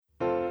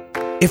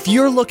If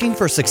you're looking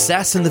for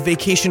success in the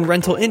vacation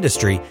rental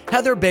industry,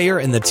 Heather Bayer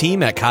and the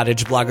team at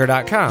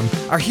cottageblogger.com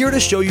are here to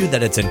show you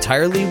that it's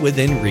entirely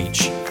within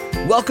reach.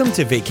 Welcome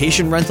to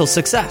Vacation Rental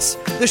Success,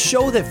 the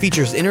show that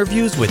features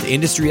interviews with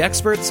industry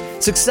experts,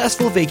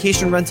 successful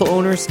vacation rental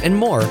owners, and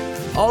more,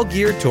 all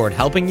geared toward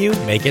helping you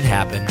make it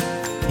happen.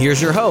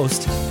 Here's your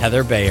host,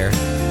 Heather Bayer.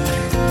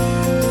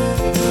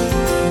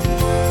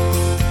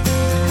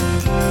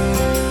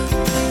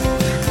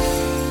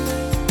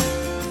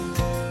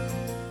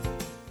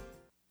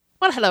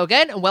 Well, hello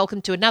again, and welcome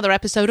to another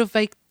episode of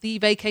the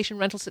Vacation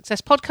Rental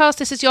Success Podcast.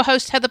 This is your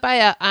host, Heather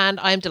Bayer, and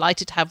I am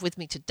delighted to have with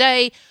me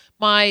today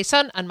my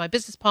son and my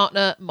business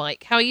partner,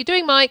 Mike. How are you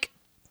doing, Mike?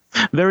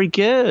 Very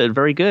good,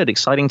 very good.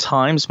 Exciting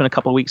times. It's been a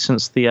couple of weeks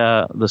since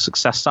the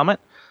Success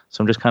Summit,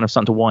 so I'm just kind of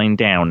starting to wind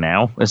down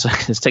now.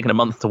 It's taken a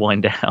month to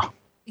wind down.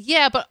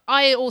 Yeah, but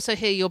I also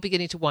hear you're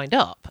beginning to wind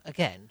up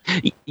again.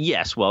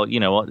 Yes, well,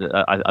 you know what?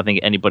 I think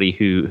anybody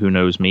who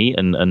knows me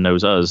and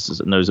knows us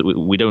knows that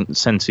we don't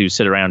tend to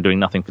sit around doing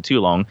nothing for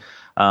too long.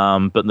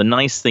 But the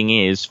nice thing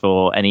is,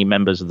 for any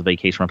members of the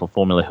Vacation Rental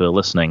Formula who are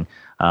listening,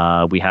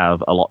 we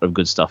have a lot of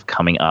good stuff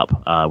coming up.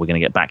 We're going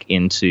to get back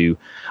into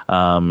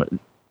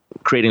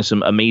creating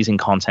some amazing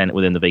content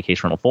within the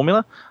Vacation Rental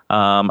Formula,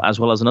 as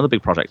well as another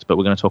big project. But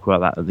we're going to talk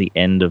about that at the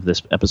end of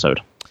this episode.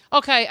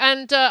 Okay,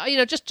 and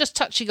just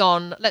touching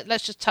on,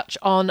 let's just touch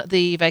on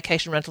the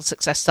Vacation Rental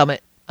Success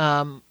Summit.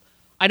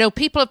 I know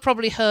people have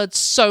probably heard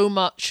so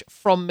much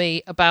from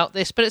me about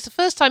this, but it's the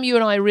first time you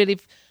and I really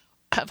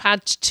have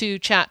had to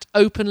chat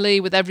openly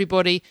with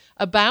everybody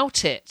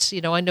about it.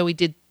 You know, I know we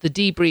did the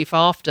debrief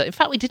after. In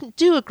fact, we didn't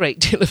do a great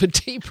deal of a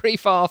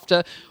debrief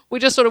after. We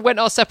just sort of went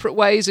our separate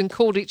ways and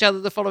called each other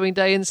the following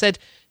day and said,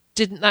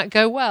 didn't that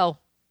go well?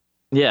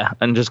 Yeah,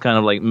 and just kind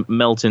of like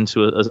melt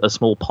into a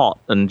small pot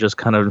and just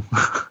kind of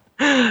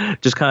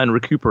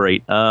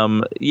recuperate.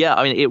 Yeah,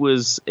 I mean, it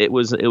was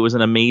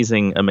an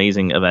amazing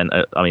event.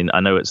 I mean, I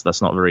know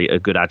that's not a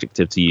good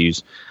adjective to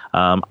use.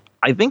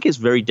 I think it's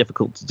very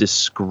difficult to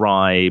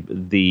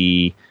describe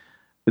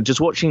just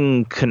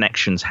watching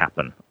connections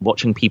happen,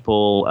 watching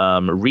people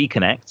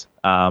reconnect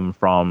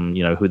from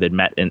who they'd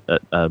met in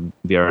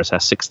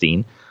VRSS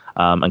 16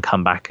 and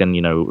come back and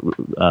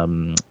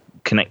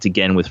connect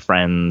again with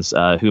friends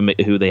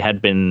who they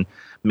had been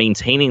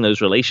maintaining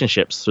those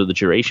relationships through the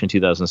duration of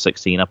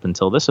 2016 up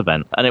until this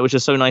event. And it was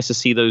just so nice to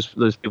see those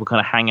people kind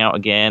of hang out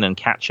again and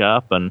catch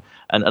up. And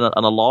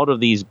a lot of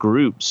these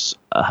groups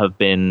have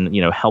been,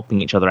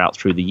 helping each other out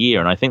through the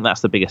year. And I think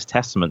that's the biggest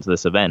testament to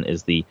this event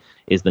is the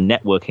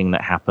networking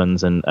that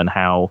happens and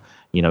how,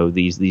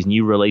 these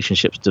new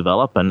relationships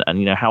develop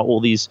and how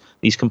all these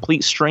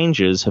complete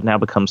strangers have now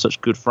become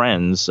such good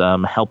friends,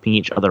 helping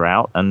each other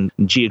out. And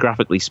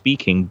geographically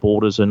speaking,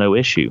 borders are no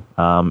issue.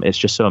 It's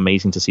just so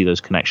amazing to see those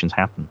connections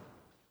happen.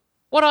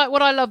 What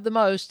I love the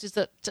most is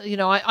that,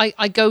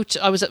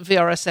 I was at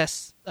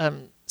VRSS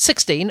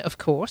 16, of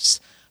course,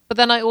 but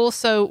then I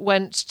also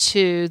went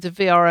to the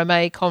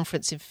VRMA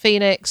conference in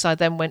Phoenix. I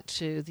then went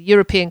to the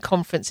European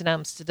conference in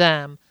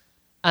Amsterdam,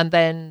 and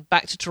then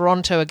back to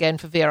Toronto again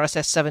for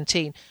VRSS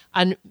 17,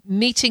 and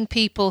meeting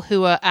people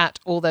who are at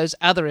all those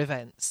other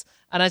events.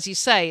 And as you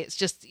say, it's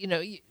just,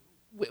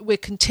 we're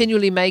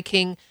continually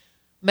making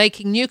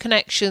new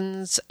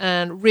connections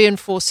and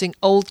reinforcing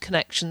old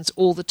connections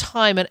all the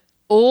time. And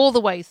all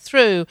the way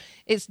through,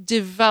 it's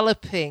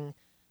developing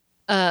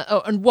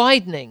and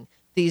widening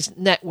these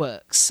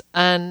networks.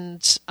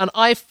 And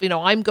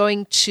I'm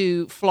going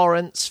to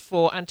Florence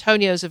for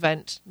Antonio's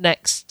event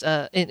next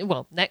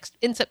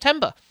in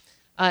September.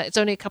 It's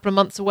only a couple of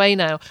months away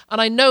now, and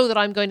I know that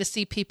I'm going to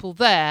see people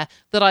there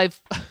that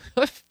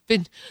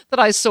that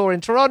I saw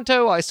in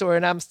Toronto, I saw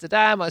in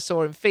Amsterdam, I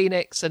saw in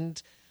Phoenix,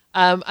 and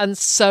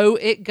so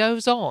it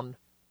goes on.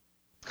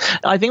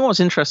 I think what's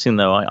interesting,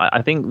 though,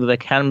 I think there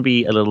can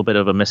be a little bit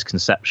of a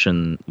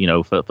misconception,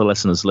 for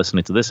listeners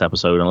listening to this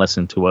episode and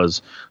listening to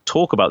us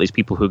talk about these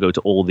people who go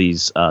to all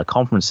these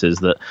conferences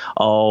that,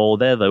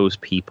 they're those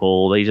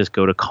people, they just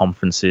go to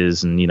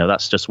conferences and,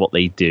 that's just what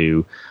they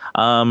do.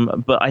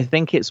 But I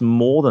think it's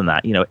more than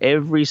that.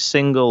 Every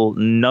single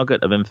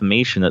nugget of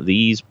information that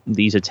these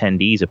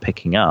attendees are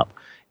picking up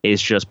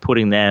is just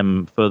putting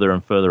them further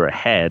and further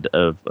ahead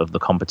of the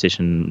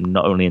competition,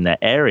 not only in their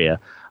area,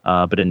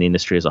 but in the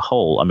industry as a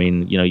whole. I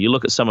mean, you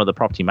look at some of the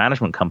property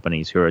management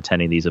companies who are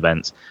attending these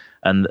events,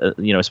 and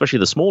especially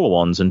the smaller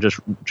ones, and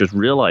just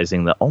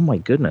realizing that, oh my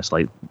goodness,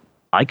 like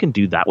I can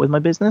do that with my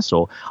business,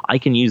 or I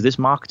can use this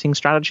marketing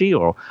strategy,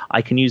 or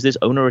I can use this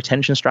owner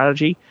retention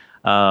strategy.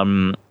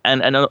 And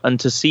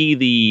to see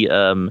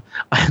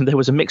there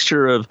was a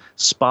mixture of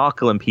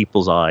sparkle in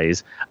people's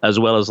eyes as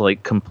well as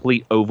like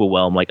complete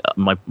overwhelm, like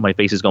my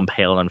face has gone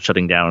pale and I'm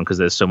shutting down because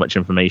there's so much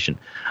information.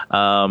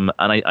 And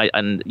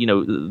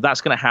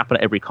that's going to happen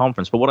at every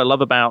conference. But what I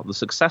love about the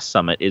Success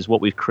Summit is what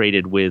we've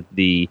created with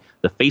the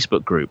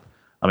Facebook group.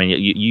 I mean,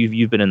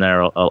 you've been in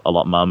there a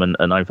lot, Mum,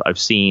 and I've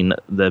seen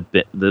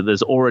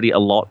there's already a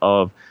lot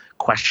of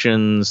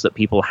questions that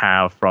people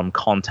have from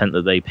content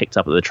that they picked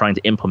up that they're trying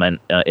to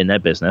implement in their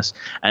business,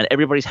 and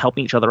everybody's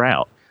helping each other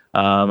out.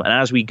 And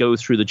as we go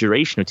through the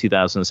duration of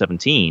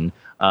 2017,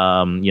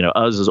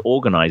 us as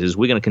organizers,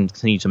 we're going to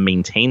continue to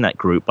maintain that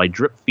group by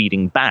drip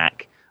feeding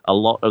back a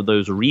lot of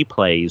those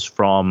replays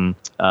from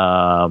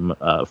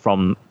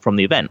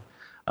the event.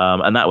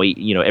 And that way,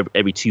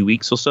 every 2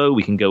 weeks or so,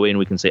 we can go in,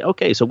 we can say,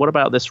 okay, so what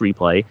about this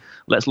replay?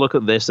 Let's look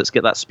at this. Let's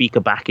get that speaker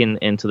back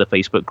into the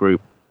Facebook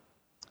group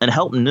and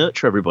help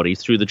nurture everybody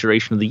through the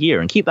duration of the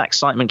year and keep that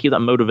excitement, keep that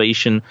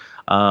motivation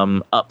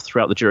up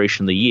throughout the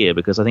duration of the year,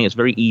 because I think it's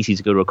very easy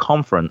to go to a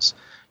conference.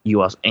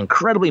 You are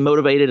incredibly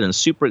motivated and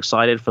super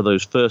excited for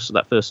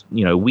that first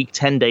week,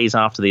 10 days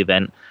after the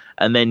event.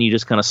 And then you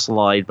just kind of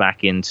slide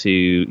back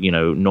into,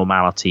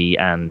 normality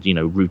and,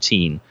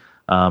 routine.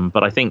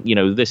 But I think,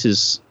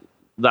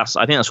 that's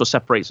what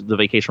separates the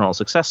Vacation Rental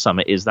Success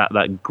Summit is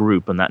that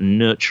group and that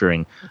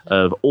nurturing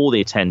of all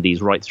the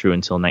attendees right through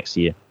until next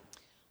year.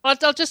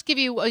 I'll just give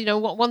you,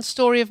 one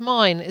story of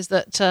mine is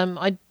that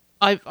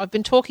I've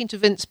been talking to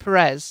Vince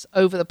Perez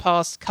over the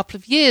past couple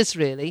of years,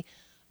 really,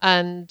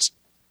 and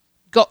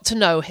got to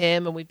know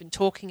him, and we've been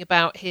talking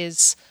about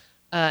his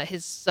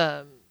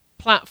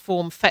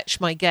platform, Fetch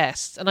My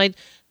Guest, and I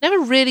never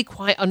really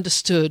quite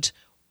understood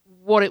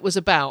what it was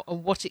about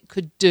and what it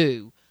could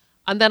do.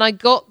 And then I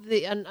got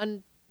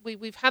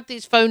we've had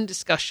these phone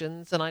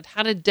discussions, and I'd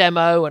had a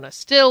demo, and I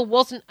still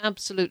wasn't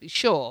absolutely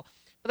sure.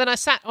 But then I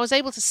was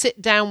able to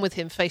sit down with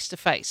him face to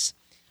face,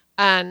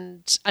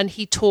 and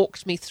he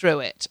talked me through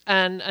it.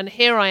 And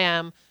here I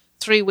am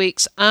 3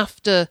 weeks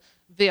after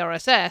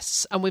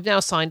VRSS, and we've now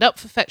signed up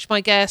for Fetch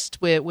My Guest.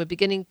 We're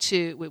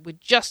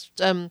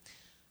just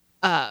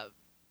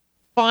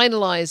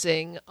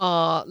finalizing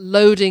our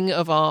loading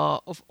of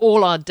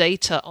all our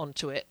data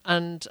onto it,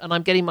 and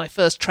I'm getting my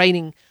first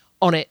training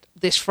on it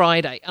this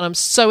Friday, and I'm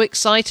so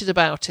excited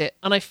about it,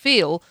 and I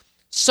feel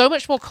so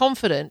much more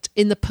confident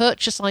in the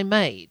purchase I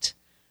made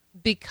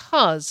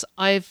because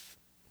I've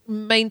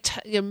made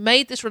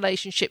this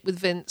relationship with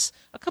Vince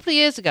a couple of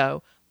years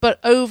ago, but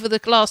over the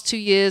last 2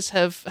 years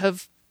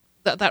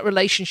that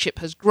relationship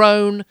has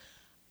grown,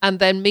 and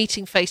then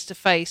meeting face to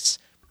face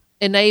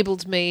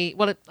enabled me.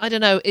 Well, I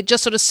don't know. It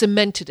just sort of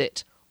cemented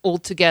it all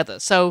together.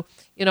 So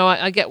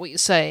I get what you're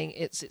saying.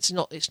 It's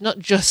not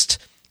just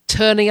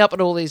turning up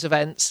at all these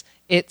events.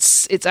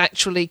 It's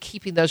actually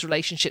keeping those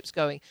relationships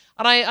going.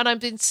 And I've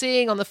been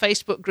seeing on the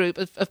Facebook group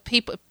of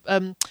people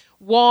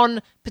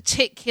one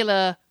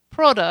particular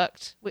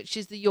product, which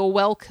is the You're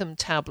Welcome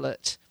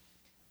tablet,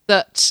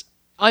 that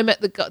I met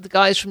the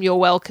guys from You're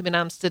Welcome in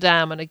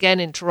Amsterdam and again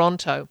in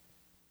Toronto.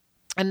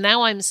 And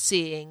now I'm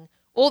seeing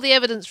all the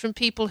evidence from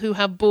people who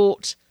have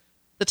bought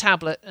the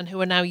tablet and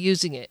who are now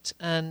using it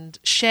and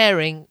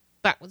sharing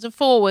backwards and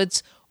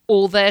forwards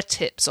all their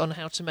tips on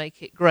how to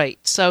make it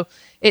great. So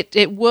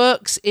it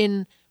works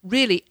in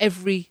really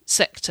every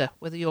sector,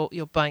 whether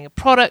you're buying a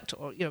product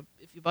or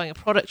if you're buying a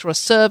product or a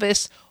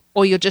service,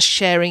 or you're just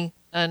sharing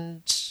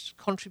and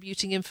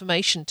contributing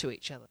information to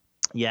each other.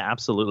 Yeah,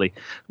 absolutely.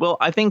 Well,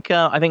 I think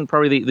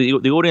probably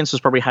the audience has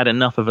probably had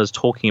enough of us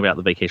talking about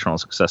the Vacation Rental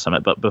Success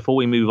Summit. But before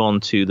we move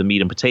on to the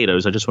meat and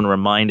potatoes, I just want to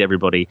remind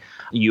everybody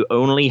you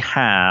only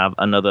have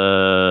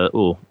another.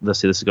 Let's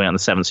see, this is going on the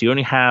 7th. So you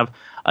only have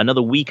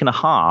another week and a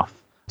half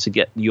to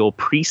get your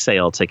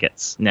pre-sale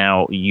tickets.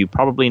 Now, you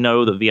probably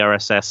know that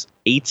VRSS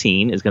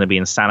 18 is going to be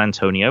in San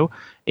Antonio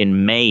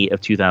in May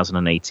of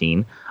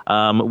 2018.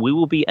 We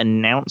will be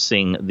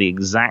announcing the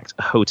exact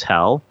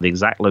hotel, the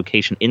exact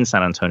location in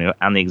San Antonio,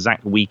 and the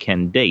exact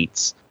weekend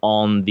dates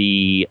on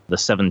the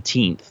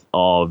 17th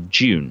of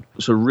June.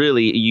 So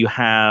really, you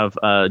have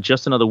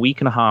just another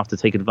week and a half to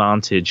take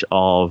advantage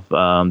of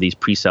these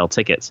pre-sale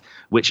tickets,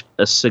 which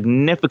are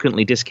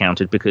significantly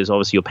discounted because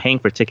obviously you're paying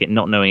for a ticket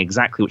not knowing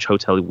exactly which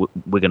hotel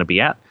we're going to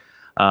be at.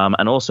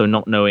 And also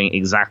not knowing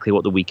exactly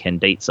what the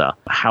weekend dates are.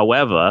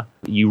 However,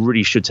 you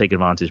really should take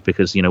advantage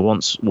because,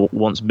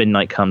 once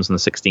midnight comes on the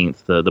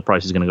 16th, the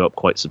price is going to go up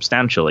quite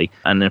substantially.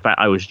 And in fact,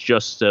 I was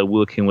just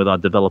working with our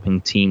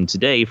developing team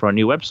today for our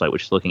new website,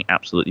 which is looking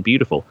absolutely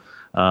beautiful.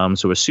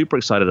 So we're super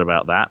excited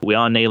about that. We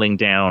are nailing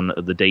down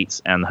the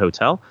dates and the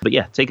hotel. But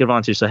yeah, take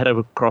advantage. So head over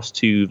across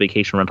to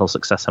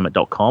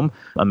vacationrentalsuccesssummit.com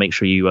and make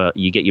sure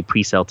you get your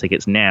pre-sale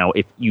tickets now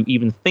if you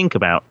even think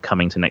about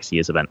coming to next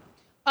year's event.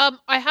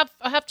 I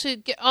have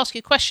to ask you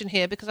a question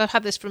here because I've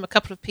had this from a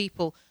couple of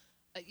people.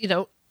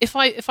 If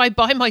I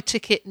buy my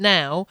ticket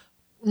now,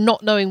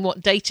 not knowing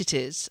what date it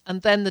is,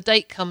 and then the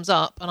date comes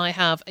up and I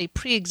have a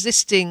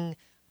pre-existing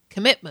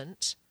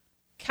commitment,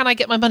 can I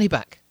get my money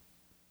back?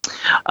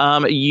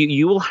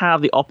 You will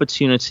have the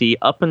opportunity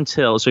up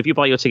until, so if you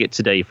buy your ticket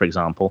today, for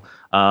example,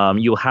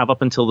 you'll have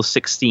up until the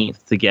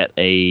 16th to get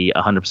a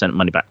 100%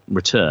 money back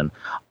return.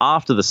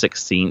 After the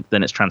 16th,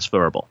 then it's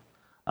transferable.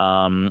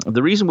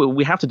 The reason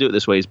we have to do it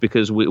this way is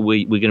because we're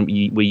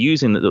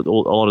using a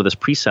lot of this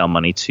pre-sale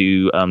money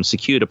to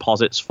secure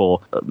deposits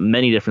for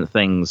many different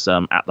things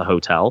at the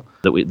hotel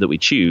that we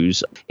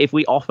choose. If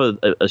we offer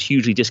a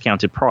hugely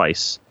discounted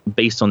price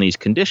based on these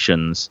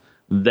conditions,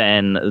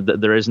 then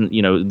there isn't,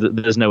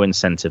 there's no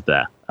incentive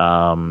there.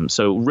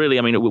 So really,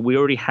 we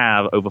already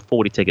have over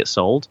 40 tickets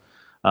sold.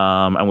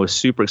 And we're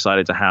super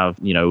excited to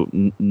have,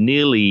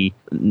 nearly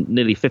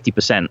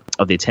 50%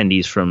 of the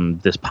attendees from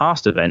this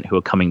past event who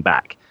are coming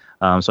back.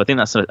 So I think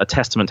that's a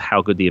testament to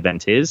how good the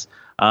event is.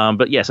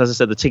 But yes, as I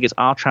said, the tickets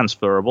are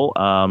transferable,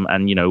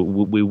 and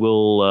we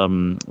will.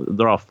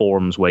 There are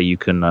forums where you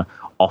can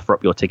offer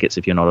up your tickets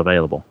if you're not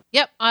available.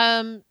 Yep.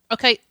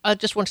 Okay. I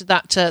just wanted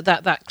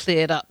that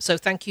cleared up. So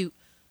thank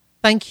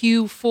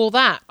you for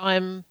that.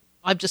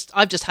 I've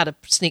just had a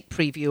sneak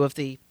preview of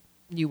the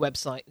new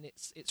website, and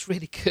it's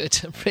really good.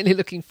 I'm really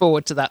looking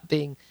forward to that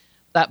being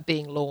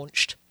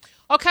launched.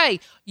 Okay,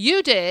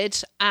 you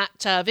did at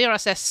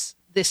VRSS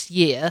this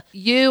year.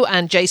 You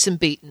and Jason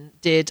Beaton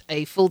did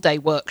a full day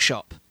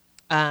workshop,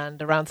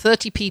 and around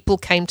 30 people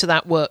came to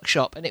that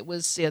workshop. And it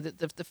was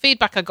the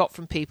feedback I got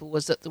from people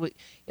was that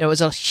there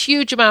was a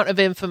huge amount of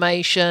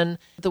information.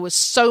 There was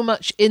so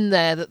much in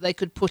there that they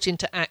could put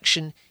into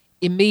action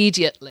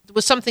immediately. There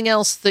was something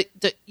else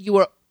that you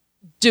were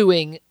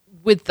doing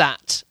with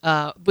that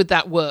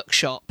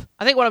workshop.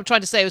 I think what I'm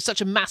trying to say was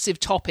such a massive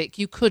topic,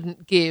 you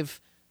couldn't give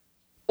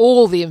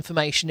all the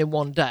information in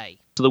one day.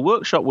 So the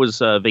workshop was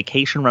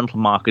Vacation Rental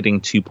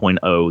Marketing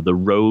 2.0, the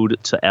road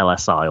to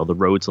LSI, or the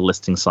road to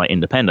listing site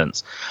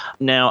independence.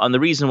 Now, and the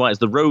reason why it's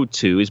the road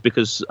to is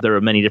because there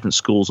are many different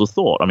schools of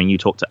thought. I mean, you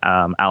talked to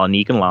Alan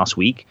Egan last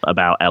week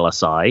about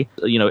LSI.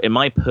 In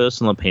my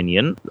personal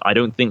opinion, I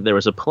don't think there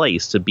is a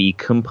place to be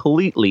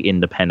completely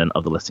independent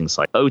of the listing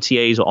site.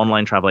 OTAs or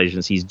online travel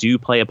agencies do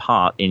play a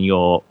part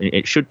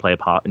it should play a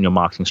part in your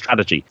marketing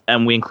strategy.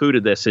 And we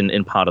included this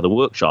in part of the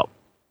workshop.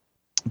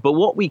 But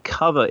what we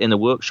cover in the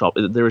workshop,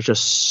 there is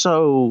just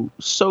so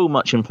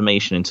much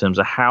information in terms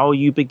of how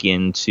you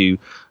begin to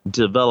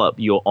develop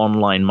your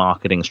online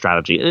marketing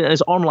strategy.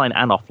 It's online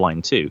and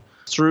offline too.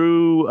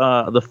 Through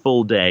the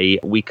full day,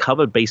 we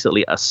covered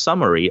basically a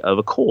summary of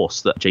a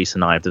course that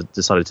Jason and I have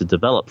decided to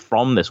develop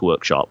from this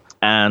workshop.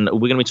 And we're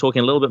going to be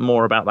talking a little bit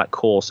more about that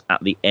course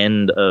at the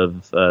end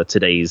of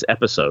today's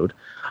episode.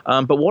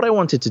 But what I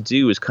wanted to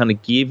do is kind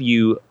of give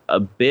you a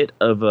bit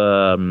of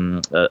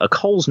a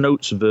Coles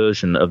Notes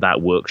version of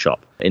that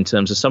workshop in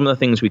terms of some of the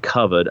things we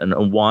covered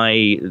and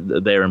why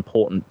they're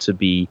important to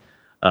be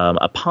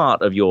a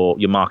part of your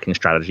marketing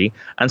strategy,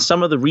 and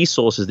some of the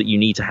resources that you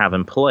need to have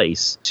in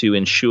place to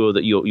ensure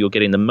that you're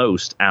getting the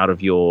most out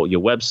of your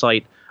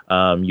website,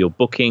 your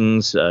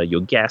bookings,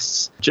 your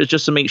guests,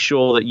 just to make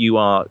sure that you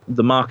are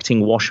the marketing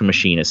washing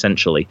machine.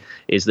 Essentially,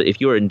 is that if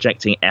you're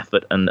injecting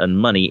effort and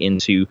money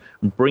into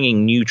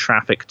bringing new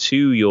traffic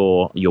to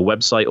your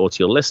website or to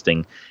your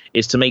listing,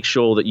 is to make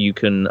sure that you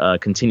can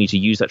continue to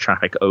use that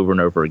traffic over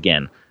and over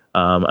again.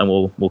 And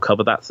we'll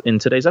cover that in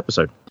today's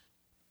episode.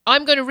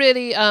 I'm going to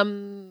really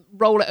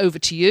roll it over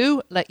to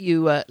you, let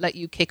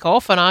you kick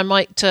off, and I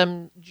might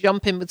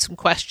jump in with some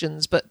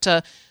questions.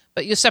 But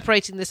you're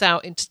separating this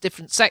out into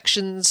different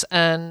sections,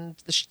 and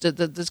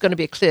there's going to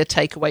be a clear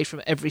takeaway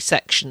from every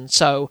section.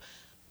 So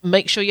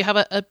make sure you have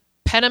a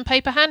pen and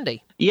paper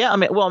handy. Yeah, I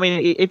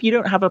mean, if you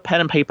don't have a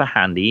pen and paper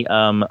handy,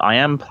 I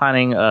am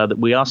planning that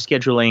we are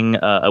scheduling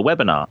a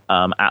webinar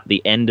at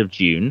the end of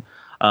June.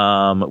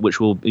 Which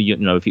will,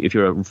 if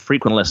you're a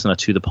frequent listener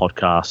to the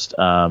podcast,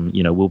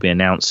 we'll be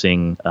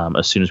announcing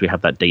as soon as we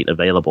have that date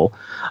available.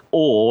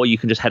 Or you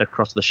can just head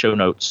across to the show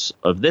notes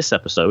of this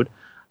episode,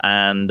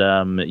 and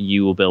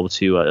you will be able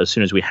to, as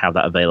soon as we have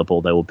that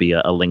available, there will be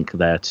a link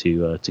there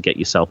to get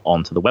yourself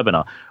onto the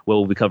webinar, where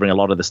we'll be covering a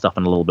lot of this stuff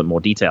in a little bit more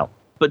detail.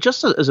 But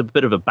just as a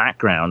bit of a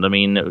background, I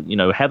mean,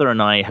 Heather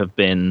and I have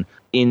been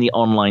in the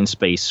online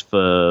space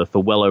for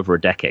well over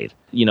a decade.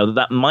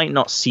 That might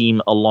not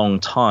seem a long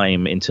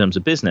time in terms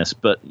of business,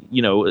 but,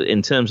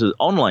 in terms of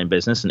online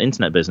business and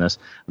internet business,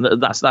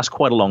 that's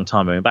quite a long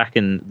time. I mean, back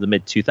in the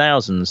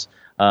mid-2000s,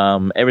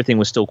 everything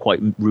was still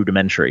quite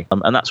rudimentary.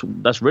 And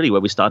that's really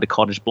where we started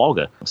Cottage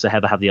Blogger. So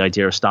Heather had the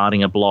idea of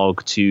starting a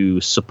blog to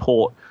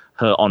support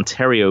her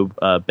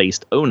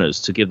Ontario-based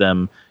owners, to give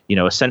them,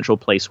 a central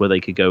place where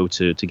they could go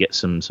to get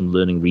some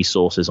learning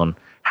resources on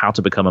how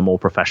to become a more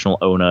professional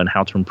owner and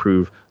how to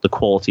improve the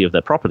quality of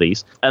their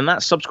properties. And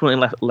that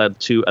subsequently led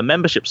to a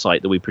membership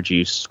site that we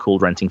produced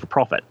called Renting for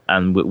Profit.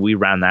 And we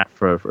ran that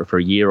for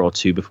a year or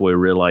two before we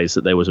realized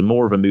that there was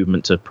more of a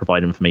movement to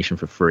provide information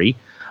for free.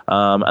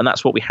 And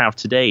that's what we have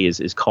today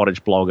is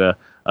Cottage Blogger,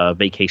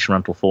 Vacation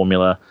Rental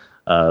Formula,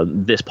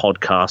 this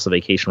podcast, the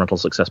Vacation Rental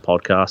Success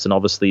Podcast, and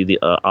obviously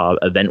our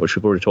event, which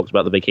we've already talked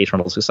about, the Vacation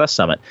Rental Success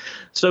Summit.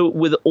 So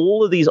with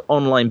all of these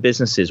online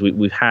businesses,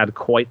 we've had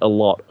quite a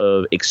lot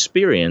of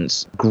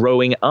experience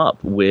growing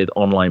up with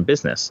online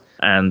business.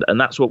 And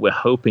that's what we're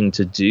hoping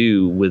to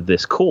do with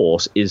this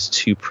course, is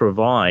to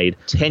provide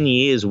 10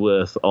 years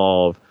worth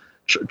of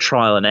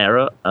trial and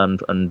error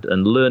and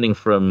learning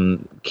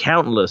from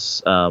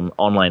countless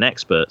online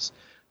experts,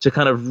 to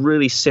kind of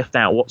really sift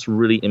out what's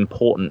really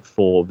important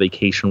for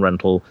vacation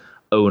rental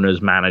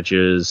owners,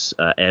 managers,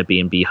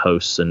 Airbnb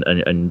hosts,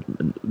 and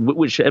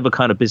whichever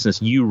kind of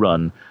business you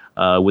run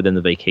within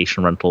the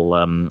vacation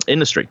rental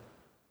industry.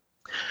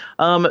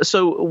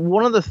 So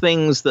one of the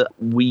things that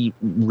we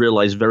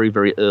realized very,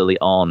 very early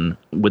on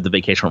with the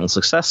Vacation Rental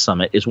Success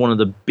Summit is one of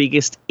the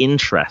biggest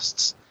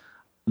interests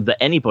that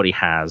anybody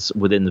has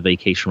within the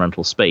vacation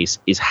rental space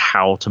is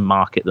how to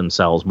market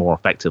themselves more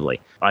effectively.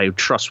 I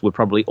trust we're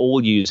probably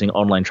all using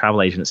online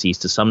travel agencies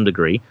to some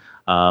degree.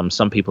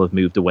 Some people have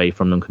moved away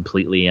from them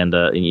completely. And,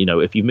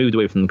 if you've moved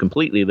away from them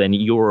completely, then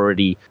you're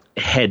already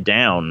head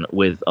down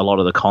with a lot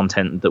of the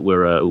content that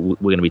we're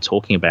going to be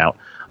talking about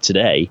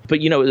today. But,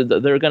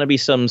 there are going to be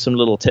some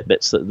little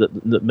tidbits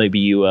that maybe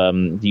you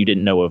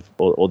didn't know of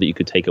or that you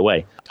could take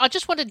away. I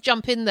just want to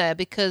jump in there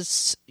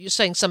because you're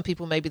saying some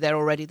people maybe there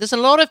already. There's a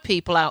lot of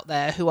people out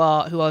there who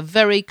are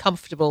very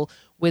comfortable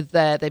with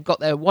they've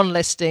got their one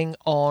listing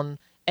on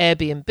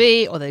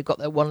Airbnb or they've got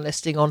their one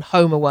listing on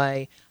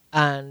HomeAway,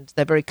 and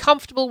they're very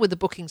comfortable with the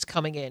bookings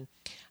coming in.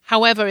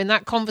 However, in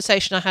that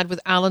conversation I had with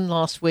Alan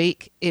last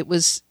week, it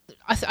was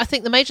I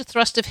think the major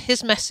thrust of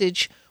his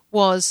message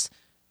was,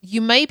 you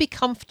may be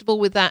comfortable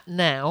with that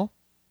now,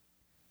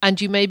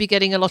 and you may be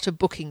getting a lot of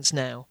bookings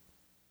now,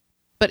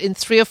 but in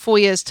 3 or 4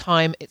 years'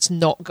 time, it's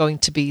not going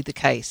to be the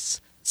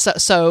case.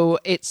 So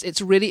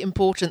it's really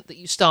important that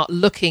you start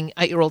looking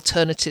at your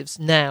alternatives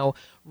now,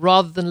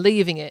 rather than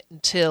leaving it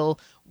until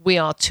we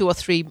are 2 or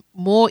 3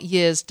 more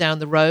years down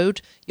the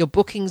road. Your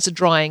bookings are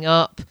drying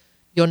up.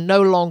 You're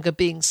no longer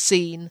being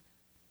seen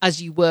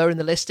as you were in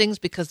the listings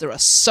because there are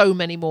so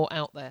many more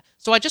out there.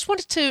 So I just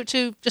wanted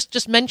to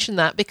just mention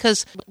that,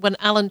 because when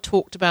Alan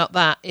talked about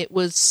that, it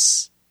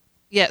was,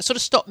 it sort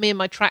of stopped me in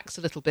my tracks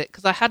a little bit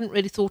because I hadn't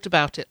really thought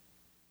about it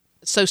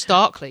so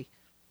starkly.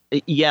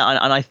 Yeah,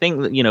 and I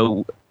think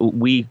that,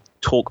 we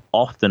talk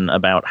often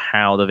about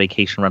how the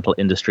vacation rental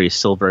industry is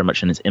still very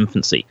much in its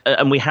infancy.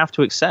 And we have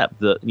to accept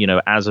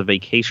that, as a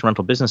vacation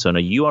rental business owner,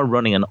 you are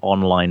running an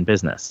online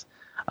business.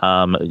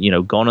 Gone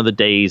are the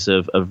days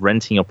of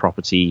renting your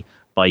property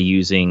by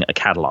using a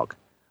catalog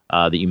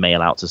that you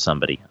mail out to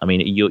somebody. I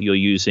mean, you're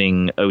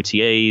using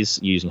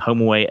OTAs, using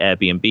HomeAway,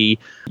 Airbnb.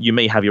 You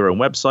may have your own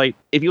website.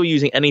 If you're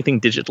using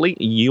anything digitally,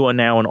 you are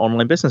now an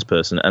online business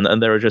person.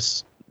 And there are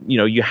just,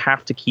 you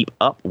have to keep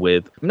up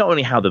with not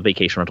only how the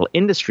vacation rental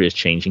industry is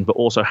changing, but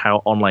also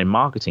how online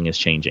marketing is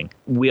changing.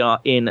 We are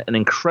in an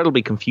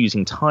incredibly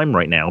confusing time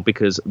right now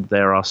because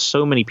there are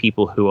so many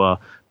people who are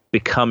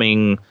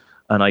becoming,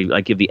 and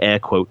I give the air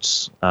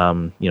quotes,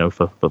 for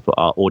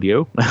our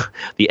audio,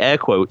 the air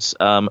quotes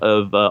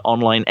of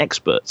online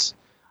experts.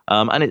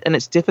 And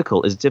it's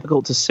difficult. It's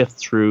difficult to sift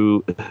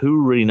through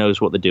who really knows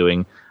what they're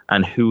doing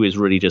and who is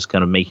really just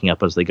kind of making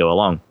up as they go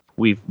along.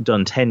 We've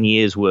done 10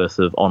 years worth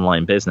of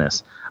online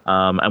business,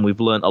 and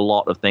we've learned a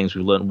lot of things.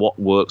 We've learned what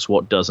works,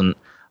 what doesn't.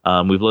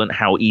 We've learned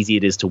how easy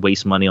it is to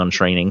waste money on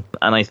training.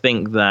 And I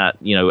think that,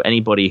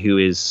 anybody who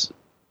is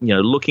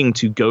looking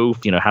to go,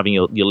 having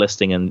your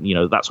listing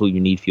and, that's all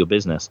you need for your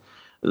business.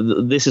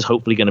 This is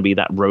hopefully going to be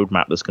that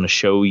roadmap that's going to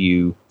show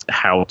you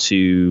how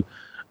to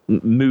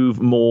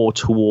move more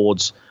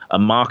towards a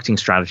marketing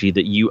strategy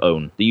that you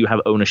own, that you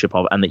have ownership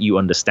of, and that you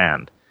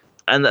understand.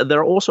 And there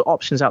are also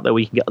options out there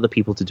where you can get other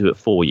people to do it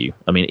for you.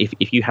 I mean,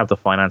 if you have the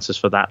finances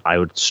for that, I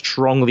would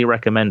strongly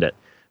recommend it.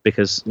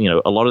 Because,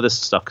 a lot of this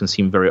stuff can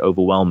seem very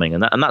overwhelming.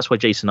 And that's why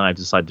Jason and I have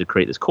decided to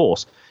create this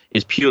course,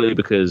 is purely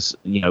because,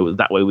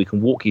 that way we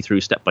can walk you through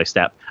step by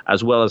step,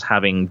 as well as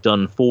having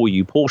done for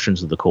you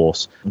portions of the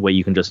course where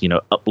you can just,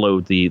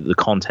 upload the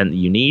content that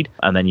you need,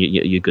 and then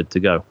you're good to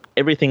go.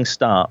 Everything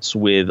starts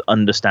with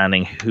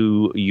understanding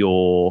who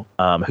you're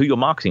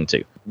marketing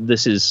to.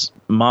 This is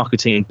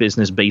Marketing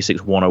Business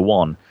Basics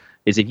 101.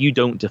 Is if you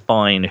don't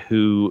define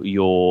who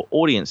your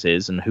audience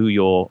is and who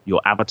your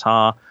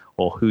avatar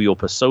or who your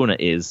persona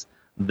is,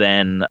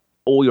 then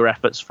all your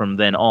efforts from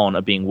then on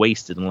are being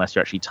wasted unless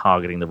you're actually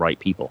targeting the right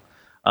people.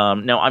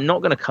 Now, I'm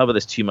not going to cover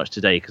this too much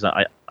today because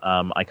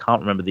I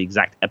can't remember the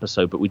exact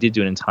episode, but we did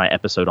do an entire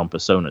episode on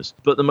personas.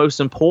 But the most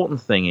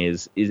important thing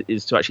is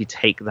to actually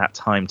take that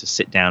time to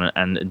sit down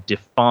and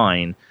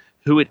define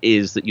who it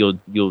is that you're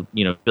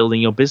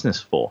building your business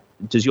for.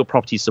 Does your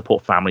property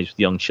support families with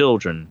young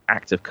children,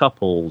 active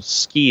couples,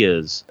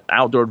 skiers,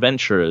 outdoor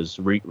adventurers,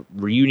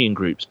 reunion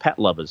groups, pet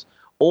lovers?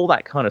 All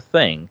that kind of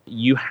thing,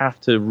 you have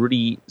to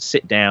really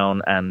sit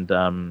down and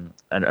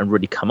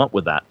really come up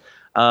with that.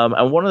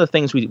 And one of the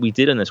things we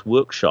did in this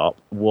workshop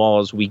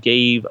was we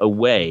gave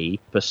away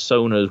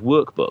Personas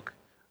workbook.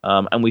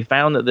 And we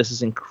found that this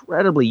is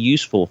incredibly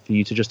useful for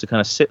you to kind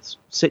of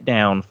sit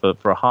down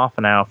for a half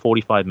an hour,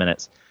 45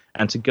 minutes,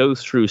 and to go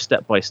through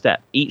step by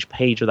step each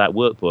page of that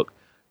workbook,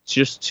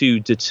 just to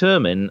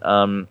determine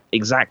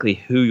exactly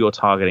who you're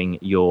targeting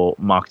your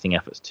marketing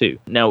efforts to.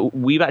 Now,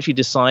 we've actually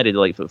decided,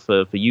 like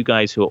for you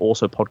guys who are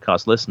also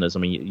podcast listeners, I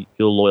mean,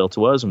 you're loyal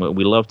to us, and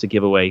we love to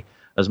give away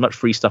as much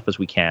free stuff as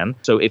we can.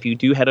 So if you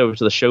do head over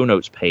to the show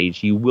notes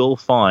page, you will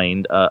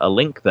find a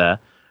link there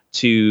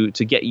to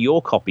get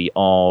your copy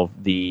of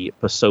the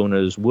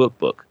Personas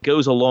workbook. It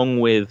goes along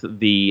with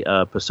the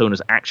Personas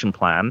action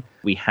plan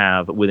we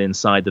have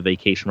inside the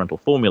Vacation Rental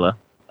Formula.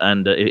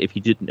 And if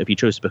you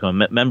chose to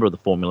become a member of the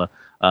formula,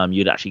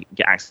 you'd actually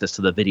get access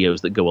to the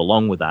videos that go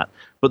along with that.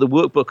 But the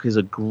workbook is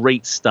a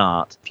great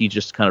start if you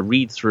just kind of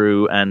read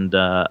through and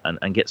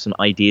get some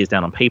ideas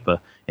down on paper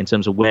in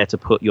terms of where to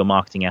put your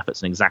marketing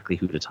efforts and exactly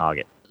who to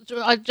target.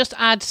 I just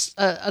add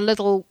a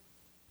little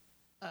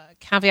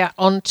caveat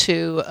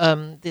onto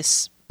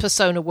this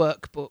persona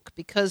workbook,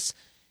 because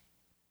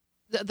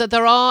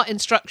there are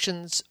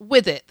instructions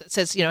with it that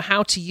says,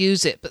 how to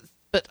use it.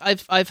 But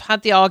I've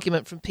had the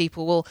argument from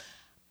people, well,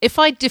 if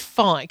I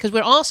define, because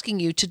we're asking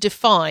you to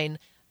define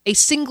a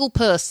single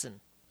person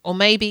or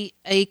maybe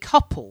a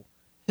couple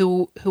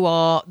who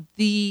are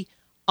the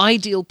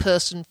ideal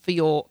person for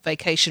your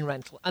vacation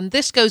rental, and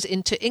this goes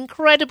into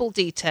incredible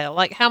detail,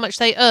 like how much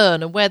they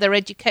earn and where they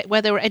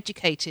were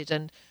educated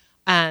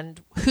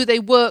and who they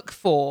work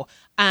for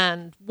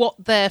and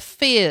what their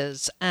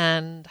fears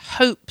and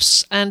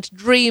hopes and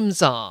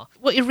dreams are.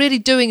 What you're really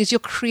doing is you're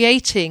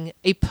creating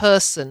a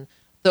person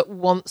that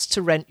wants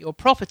to rent your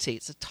property.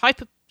 It's a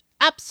type of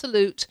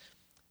absolute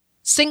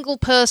single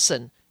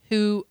person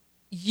who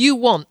you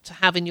want to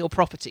have in your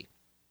property.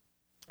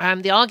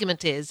 And the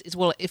argument is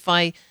well, if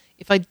I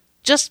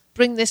just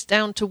bring this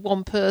down to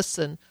one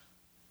person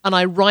and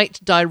I write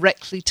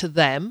directly to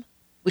them,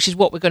 which is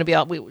what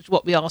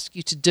what we ask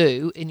you to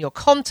do in your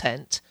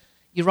content,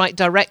 you write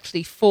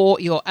directly for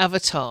your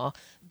avatar,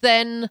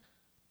 then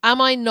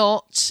am I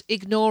not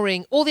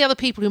ignoring all the other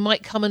people who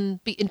might come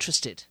and be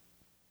interested?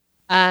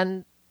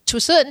 And to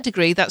a certain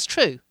degree, that's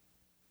true.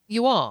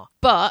 You are.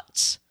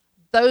 But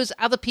those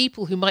other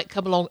people who might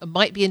come along and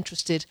might be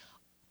interested,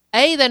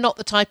 A, they're not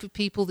the type of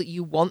people that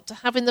you want to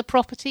have in the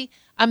property,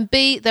 and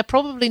B, they're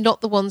probably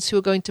not the ones who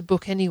are going to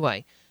book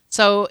anyway.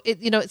 So,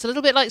 it's a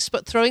little bit like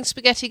throwing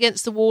spaghetti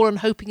against the wall and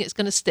hoping it's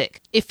going to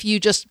stick if you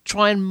just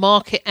try and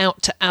mark it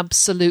out to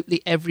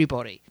absolutely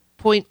everybody.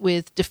 Point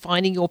with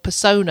defining your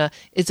persona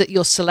is that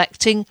you're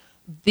selecting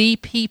the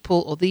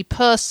people or the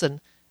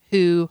person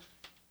who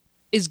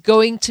is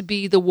going to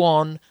be the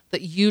one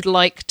that you'd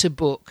like to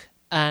book,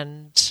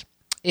 and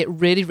it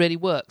really, really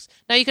works.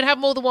 Now, you can have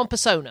more than one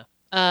persona.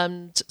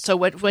 So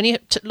when you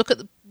look at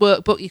the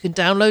workbook, you can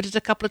download it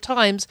a couple of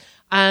times,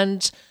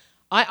 and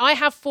I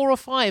have 4 or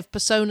 5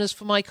 personas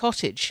for my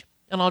cottage,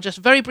 and I'll just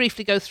very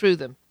briefly go through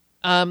them.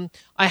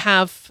 I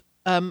have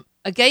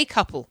a gay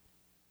couple,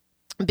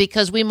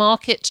 because we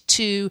market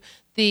to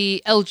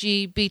the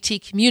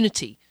LGBT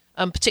community,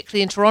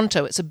 particularly in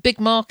Toronto. It's a big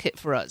market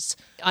for us.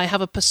 I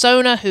have a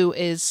persona who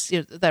is,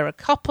 they're a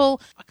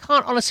couple. I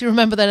can't honestly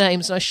remember their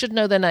names, and I should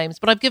know their names,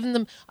 but I've given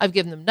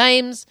them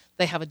names.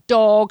 They have a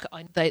dog.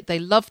 They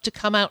love to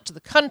come out to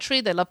the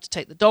country. They love to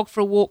take the dog for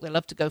a walk. They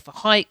love to go for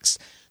hikes.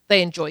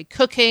 They enjoy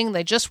cooking.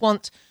 They just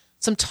want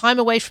some time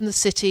away from the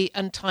city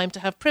and time to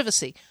have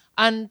privacy.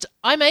 And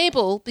I'm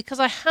able, because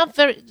I have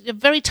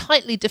very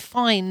tightly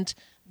defined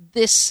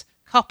this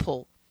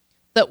couple,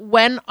 that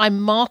when I'm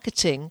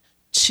marketing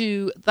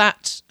to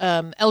that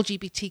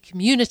LGBT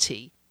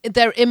community,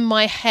 they're in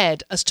my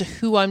head as to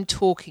who I'm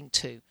talking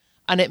to.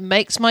 And it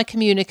makes my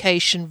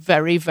communication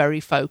very, very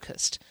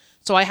focused.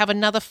 So I have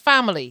another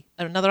family,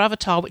 another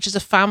avatar, which is a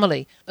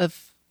family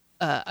of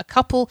a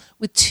couple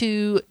with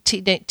 2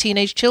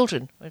 teenage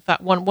children. In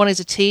fact, one is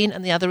a teen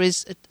and the other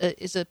is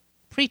a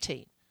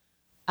preteen.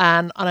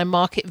 And I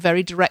market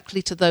very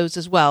directly to those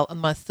as well. And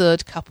my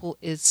third couple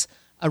is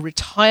a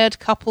retired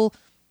couple.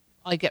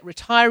 I get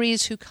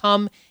retirees who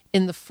come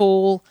in the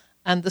fall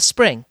and the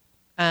spring.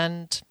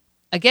 And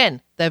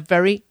again, they're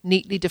very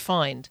neatly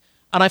defined.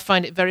 And I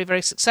find it very,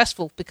 very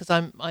successful because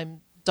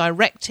I'm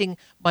directing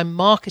my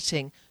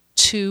marketing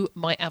to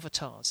my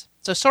avatars.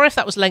 So sorry if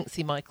that was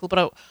lengthy, Michael,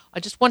 but I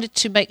just wanted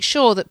to make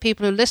sure that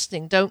people who are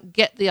listening don't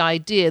get the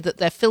idea that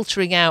they're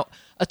filtering out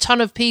a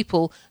ton of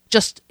people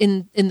just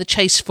in the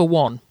chase for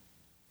one.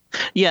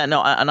 Yeah,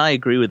 no, and I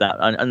agree with that.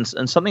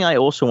 And something I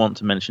also want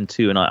to mention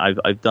too, and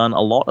I've done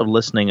a lot of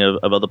listening of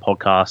other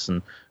podcasts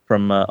and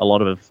from a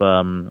lot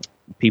of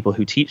people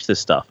who teach this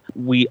stuff.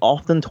 We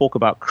often talk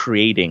about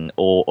creating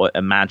or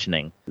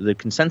imagining. The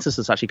consensus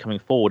that's actually coming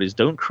forward is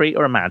don't create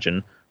or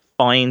imagine,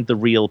 find the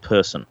real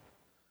person.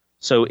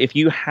 So if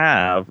you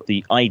have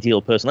the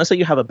ideal person, let's say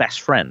you have a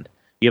best friend.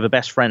 You have a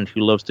best friend who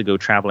loves to go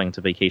traveling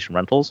to vacation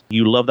rentals.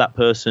 You love that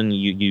person.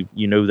 You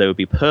know they would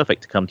be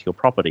perfect to come to your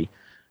property.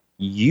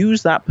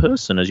 Use that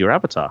person as your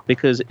avatar,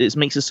 because it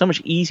makes it so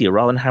much easier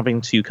rather than having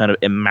to kind of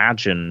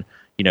imagine,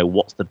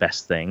 what's the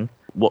best thing,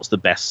 what's the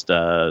best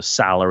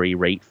salary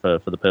rate for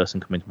the person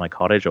coming to my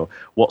cottage, or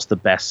what's the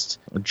best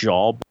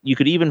job. You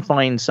could even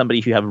find somebody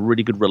who you have a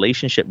really good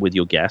relationship with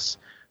your guests.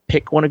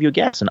 Pick one of your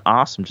guests and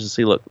ask them just to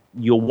say, look,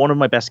 you're one of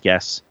my best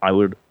guests. I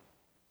would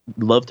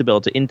love to be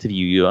able to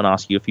interview you and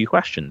ask you a few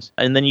questions.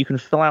 And then you can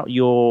fill out the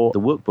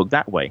workbook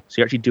that way. So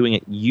you're actually doing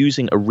it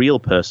using a real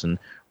person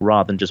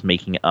rather than just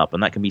making it up.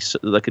 And that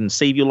can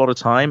save you a lot of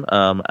time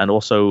and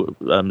also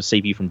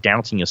save you from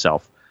doubting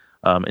yourself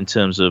in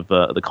terms of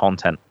the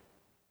content.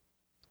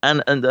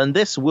 And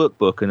this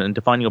workbook and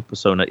defining your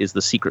persona is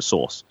the secret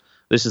sauce.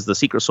 This is the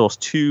secret sauce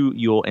to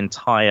your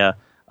entire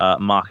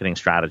marketing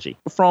strategy.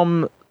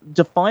 From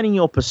defining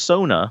your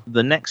persona,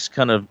 the next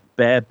kind of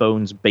bare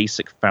bones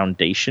basic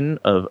foundation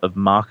of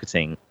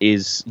marketing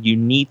is you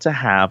need to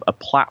have a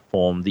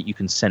platform that you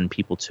can send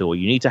people to, or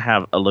you need to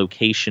have a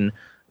location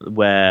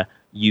where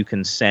You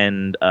can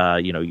send,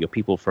 your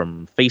people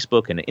from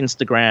Facebook and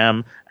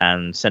Instagram,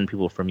 and send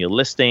people from your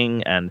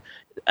listing, and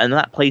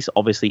that place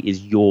obviously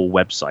is your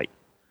website.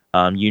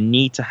 You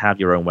need to have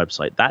your own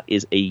website. That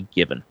is a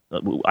given.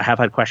 I have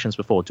had questions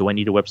before. Do I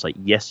need a website?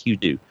 Yes, you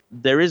do.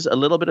 There is a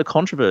little bit of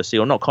controversy,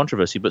 or not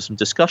controversy, but some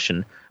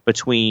discussion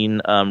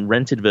between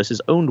rented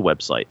versus owned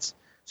websites.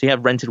 So you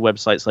have rented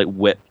websites like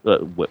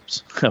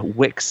Wix,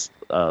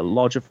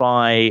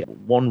 Logify,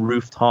 One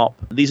Rooftop.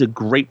 These are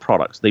great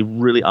products. They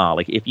really are.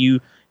 Like if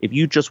you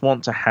just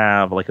want to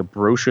have like a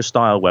brochure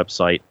style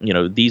website,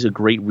 these are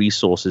great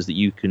resources that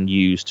you can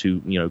use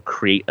to,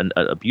 create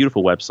a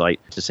beautiful website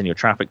to send your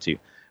traffic to.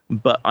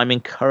 But I'm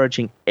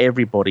encouraging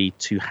everybody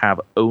to have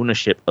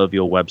ownership of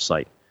your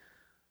website.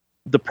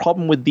 The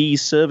problem with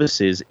these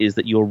services is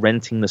that you're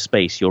renting the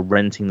space, you're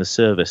renting the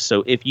service.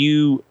 So if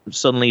you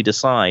suddenly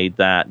decide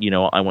that,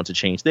 I want to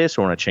change this,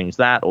 or I want to change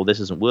that, or this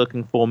isn't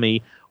working for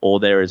me, or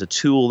there is a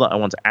tool that I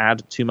want to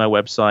add to my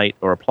website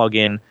or a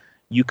plugin,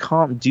 you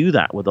can't do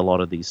that with a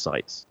lot of these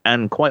sites.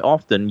 And quite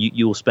often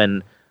you'll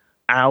spend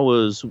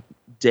hours,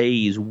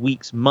 days,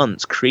 weeks,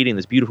 months creating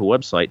this beautiful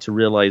website to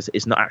realize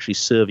it's not actually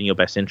serving your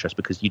best interest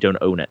because you don't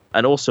own it.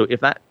 And also, if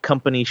that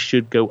company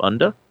should go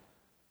under,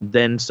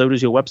 then so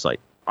does your website.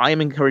 I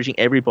am encouraging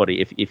everybody,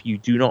 if you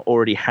do not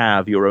already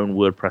have your own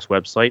WordPress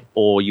website,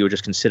 or you're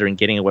just considering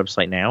getting a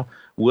website now,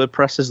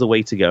 WordPress is the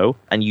way to go.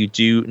 And you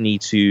do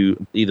need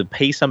to either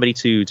pay somebody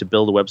to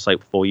build a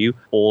website for you,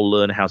 or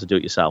learn how to do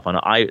it yourself. And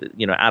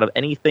out of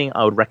anything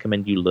I would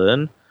recommend you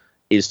learn,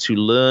 is to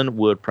learn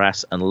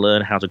WordPress and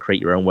learn how to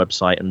create your own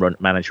website and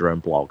manage your own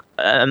blog.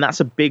 And that's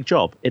a big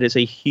job. It is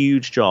a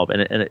huge job,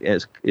 and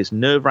it's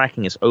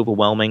nerve-wracking, it's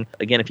overwhelming.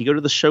 Again, if you go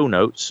to the show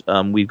notes,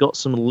 we've got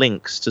some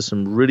links to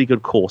some really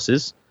good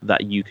courses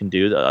that you can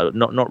do that are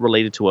not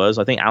related to us.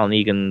 I think Alan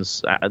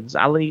Egan's... does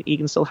Alan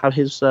Egan still have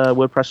his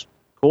WordPress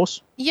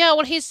course? Yeah,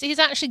 well, he's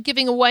actually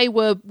giving away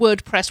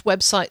WordPress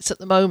websites at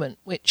the moment,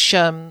 which...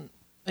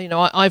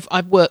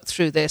 I've worked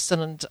through this,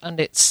 and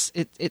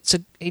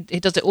he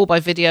does it all by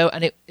video,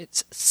 and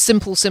it's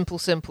simple.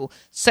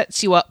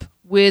 Sets you up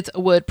with a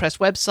WordPress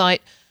website,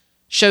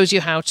 shows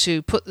you how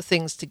to put the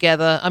things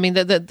together. I mean,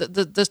 the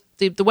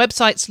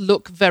websites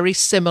look very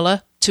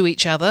similar to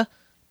each other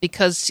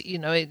because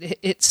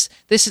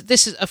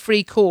this is a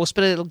free course,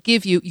 but it'll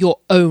give you your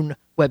own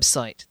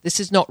website. This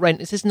is not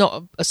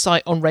a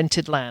site on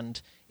rented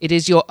land. It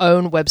is your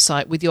own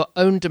website with your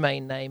own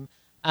domain name.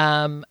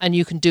 And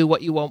you can do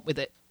what you want with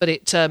it, but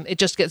it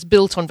just gets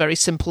built on very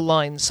simple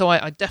lines. So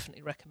I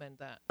definitely recommend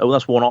that. Oh,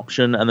 that's one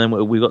option, and then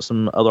we've got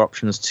some other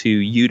options to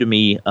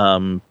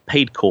Udemy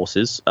paid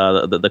courses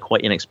that they're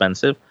quite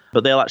inexpensive,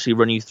 but they'll actually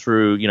run you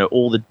through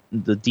all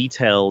the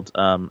detailed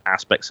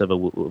aspects of a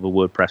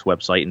WordPress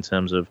website in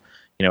terms of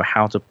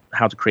how to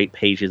create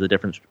pages, the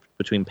difference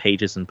between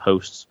pages and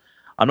posts.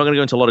 I'm not going to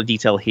go into a lot of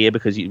detail here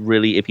because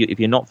if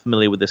you're not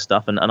familiar with this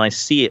stuff, and I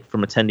see it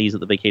from attendees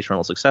at the Vacation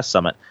Rental Success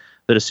Summit,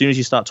 that as soon as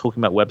you start talking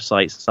about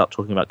websites, start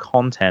talking about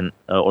content,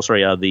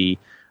 the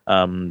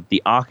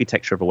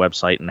architecture of a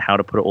website and how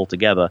to put it all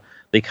together,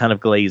 they kind of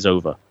glaze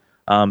over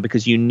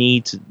because you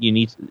need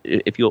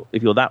if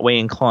you're that way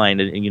inclined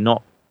and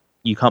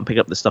you can't pick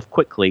up the stuff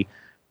quickly,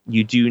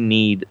 you do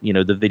need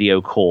the video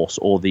course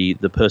or the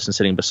person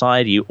sitting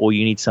beside you, or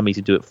you need somebody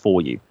to do it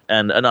for you.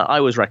 And I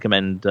always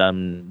recommend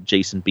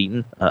Jason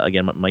Beaton,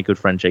 again my good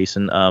friend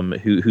Jason,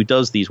 who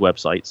does these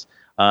websites.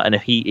 And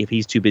if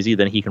he's too busy,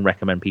 then he can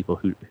recommend people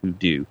who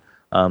do.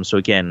 So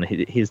again,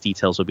 his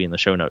details will be in the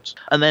show notes.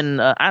 And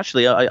then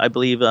actually, I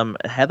believe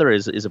Heather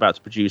is about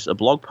to produce a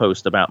blog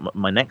post about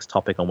my next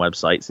topic on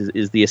websites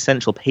is the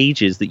essential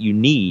pages that you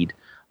need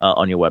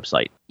on your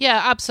website.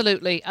 Yeah,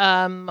 absolutely.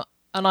 And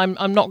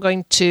I'm not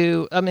going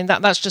to. I mean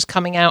that's just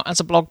coming out as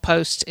a blog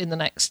post in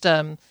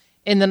the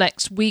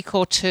next week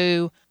or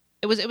two.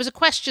 It was a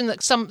question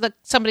that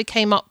somebody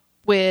came up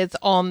with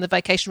on the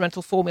Vacation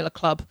Rental Formula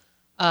Club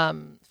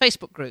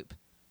Facebook group.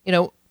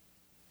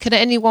 Can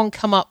anyone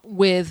come up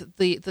with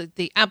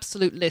the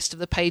absolute list of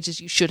the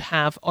pages you should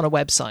have on a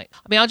website?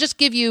 I mean, I'll just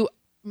give you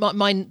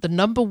the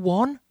number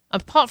one,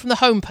 apart from the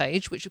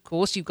homepage, which of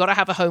course you've got to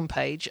have a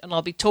homepage, and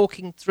I'll be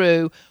talking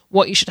through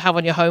what you should have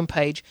on your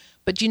homepage.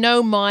 But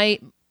my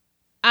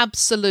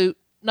absolute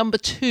number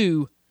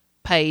two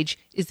page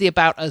is the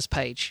About Us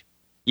page.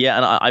 Yeah,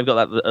 and I've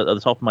got that at the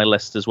top of my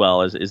list as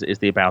well, is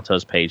the About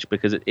Us page,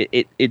 because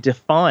it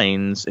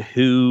defines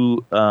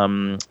who,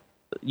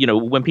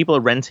 when people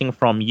are renting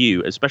from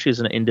you, especially as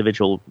an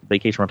individual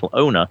vacation rental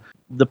owner,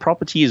 the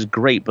property is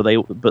great,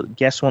 but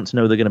guests want to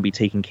know they're going to be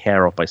taken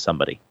care of by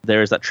somebody.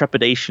 There is that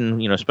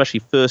trepidation, especially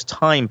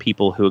first-time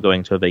people who are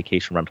going to a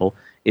vacation rental,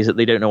 is that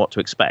they don't know what to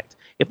expect.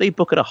 If they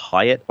book at a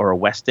Hyatt or a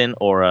Westin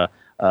or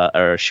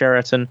a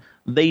Sheraton,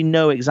 they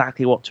know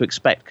exactly what to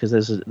expect because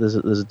there's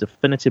a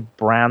definitive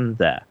brand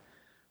there.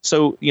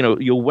 So,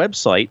 your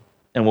website,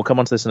 and we'll come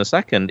on to this in a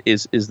second,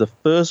 is the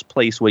first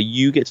place where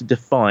you get to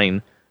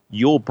define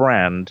your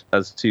brand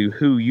as to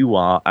who you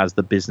are as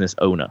the business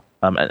owner,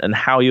 and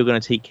how you're going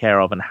to take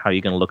care of and how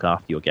you're going to look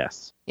after your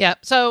guests. Yeah.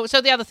 So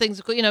the other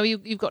things,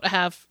 you've got to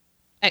have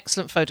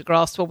excellent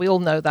photographs. Well, we all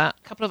know that.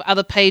 A couple of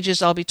other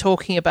pages I'll be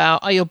talking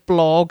about are your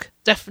blog,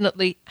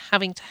 definitely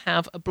having to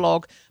have a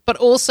blog, but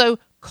also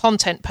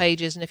content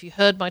pages. And if you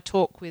heard my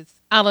talk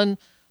with Alan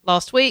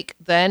last week,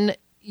 then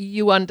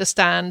you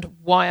understand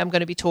why I'm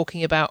going to be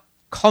talking about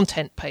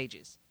content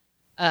pages.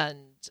 And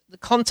the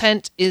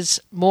content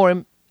is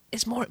more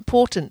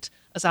important,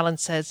 as Alan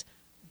says,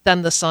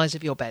 than the size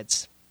of your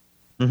beds.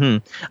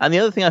 Mm-hmm. And the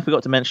other thing I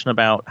forgot to mention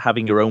about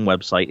having your own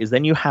website is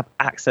then you have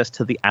access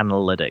to the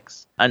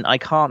analytics. And I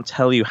can't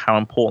tell you how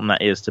important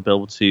that is to be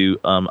able to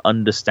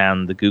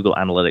understand the Google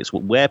Analytics,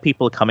 where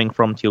people are coming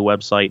from to your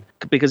website.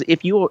 Because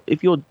if you're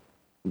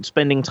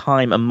spending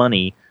time and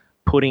money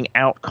putting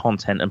out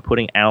content and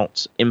putting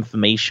out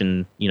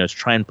information, to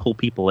try and pull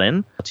people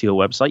in to your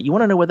website, you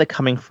want to know where they're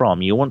coming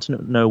from. You want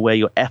to know where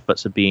your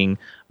efforts are being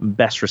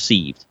best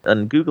received.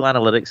 And Google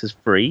Analytics is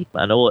free,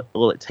 and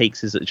all it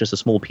takes is just a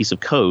small piece of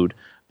code.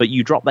 But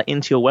you drop that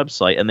into your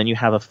website, and then you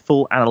have a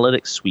full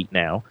analytics suite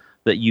now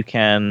that you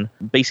can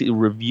basically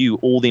review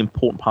all the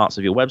important parts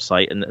of your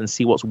website and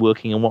see what's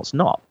working and what's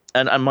not.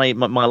 And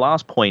my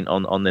last point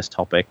on this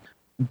topic,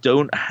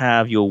 don't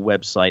have your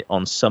website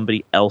on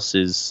somebody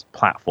else's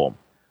platform.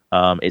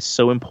 It's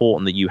so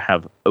important that you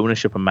have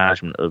ownership and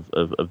management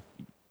of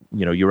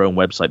your own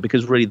website,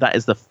 because really that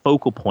is the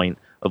focal point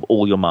of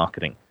all your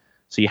marketing.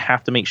 So you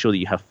have to make sure that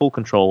you have full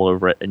control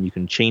over it, and you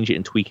can change it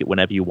and tweak it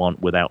whenever you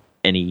want without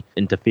any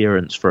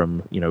interference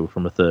from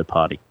a third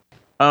party.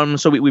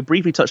 So we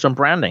briefly touched on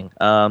branding.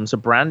 So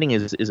branding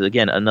is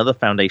again another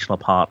foundational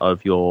part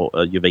of your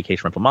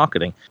vacation rental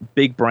marketing.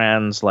 Big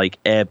brands like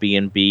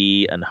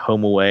Airbnb and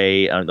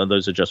HomeAway, and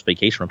those are just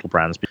vacation rental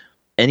brands.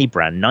 Any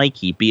brand,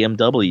 Nike,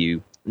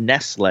 BMW,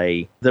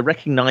 Nestle, they're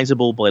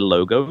recognizable by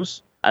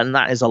logos, and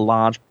that is a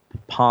large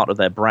part of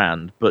their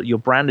brand. But your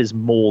brand is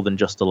more than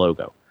just a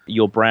logo.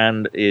 Your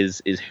brand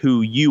is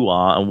who you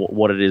are and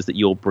what it is that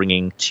you're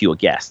bringing to your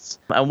guests.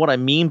 And what I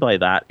mean by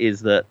that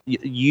is that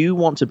you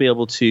want to be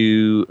able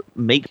to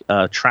make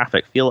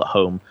traffic feel at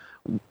home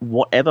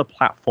whatever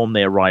platform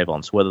they arrive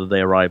on. So whether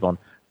they arrive on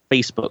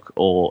Facebook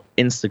or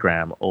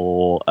Instagram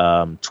or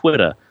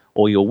Twitter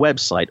or your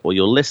website or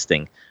your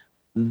listing,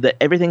 that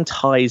everything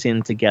ties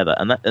in together,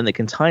 and it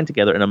can tie in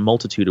together in a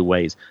multitude of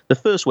ways. The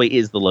first way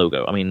is the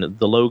logo. I mean,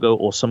 the logo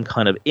or some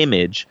kind of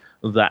image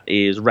that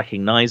is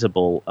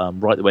recognizable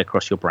right the way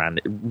across your brand.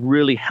 It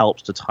really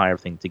helps to tie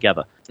everything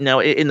together.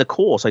 Now, in the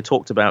course, I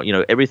talked about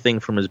everything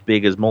from as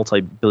big as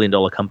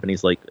multi-billion-dollar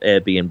companies like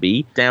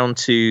Airbnb down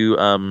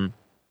to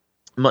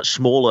much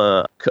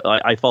smaller.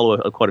 I follow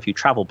quite a few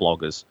travel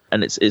bloggers,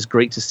 and it's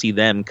great to see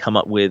them come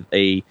up with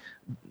a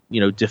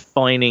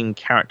defining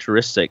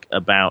characteristic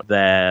about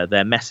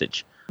their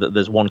message.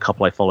 There's one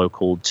couple I follow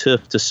called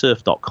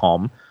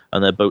turftosurf.com,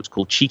 and their boat's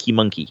called Cheeky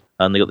Monkey.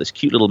 And they got this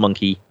cute little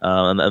monkey,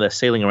 and they're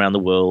sailing around the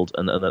world,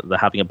 and they're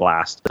having a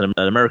blast. An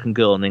American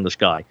girl and an English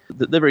guy.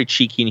 They're very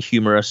cheeky and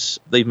humorous.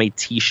 They've made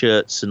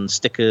T-shirts and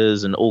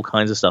stickers and all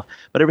kinds of stuff,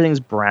 but everything's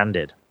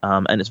branded,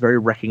 and it's very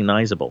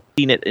recognizable. I've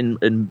seen it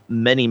in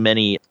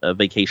many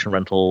vacation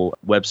rental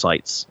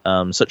websites,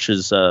 such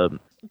as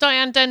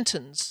Diane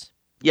Denton's.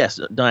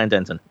 Yes, Diane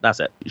Denton. That's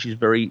it. She's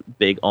very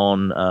big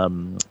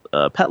on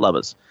pet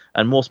lovers,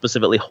 and more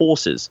specifically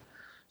horses.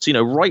 So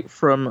right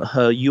from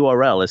her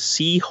URL is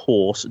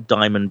Seahorse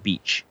Diamond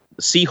Beach.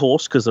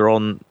 Seahorse because they're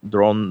on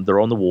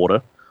the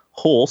water.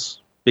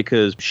 Horse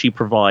because she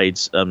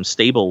provides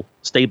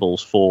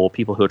stables for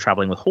people who are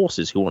traveling with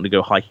horses who want to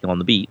go hiking on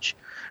the beach.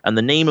 And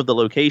the name of the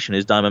location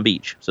is Diamond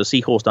Beach. So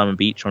Seahorse Diamond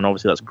Beach, and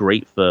obviously that's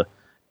great for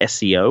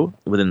SEO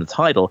within the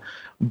title,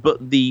 but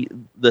the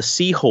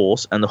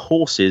seahorse and the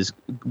horses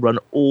run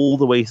all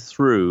the way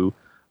through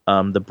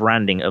the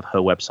branding of her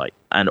website,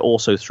 and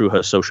also through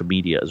her social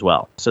media as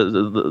well.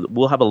 So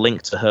we'll have a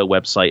link to her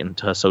website and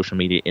to her social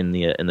media in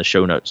the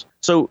show notes.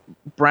 So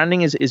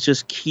branding is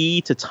just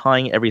key to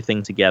tying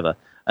everything together.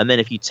 And then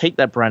if you take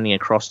that branding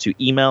across to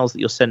emails that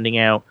you're sending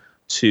out,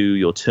 to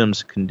your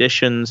terms and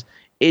conditions,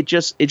 it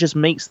just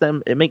makes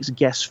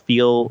guests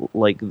feel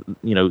like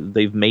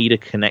they've made a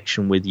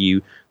connection with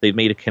you. They've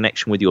made a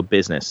connection with your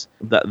business.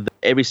 That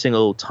every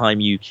single time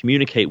you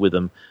communicate with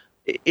them,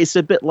 it's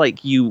a bit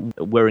like you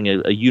wearing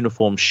a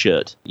uniform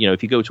shirt.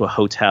 If you go to a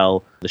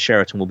hotel, the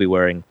Sheraton will be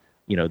wearing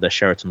their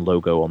Sheraton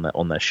logo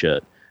on their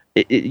shirt.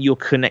 You're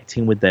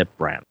connecting with their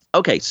brand.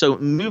 Okay, so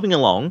moving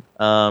along,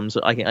 so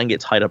I can get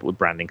tied up with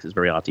branding because it's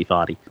very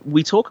arty-farty.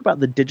 We talk about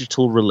the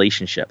digital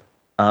relationship.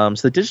 So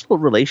the digital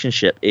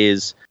relationship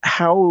is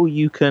how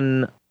you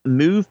can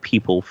move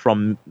people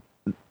from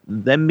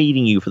them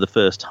meeting you for the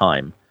first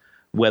time,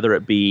 whether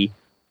it be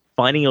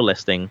finding your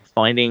listing,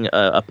 finding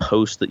a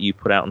post that you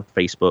put out on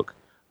Facebook,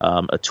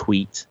 a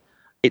tweet.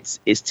 It's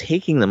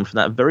taking them from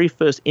that very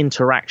first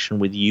interaction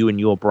with you and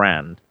your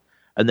brand,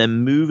 and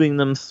then moving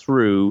them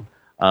through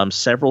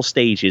several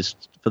stages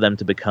for them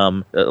to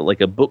become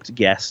like a booked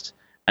guest,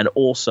 and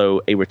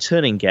also a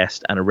returning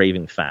guest and a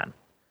raving fan.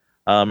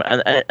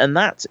 And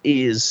that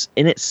is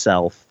in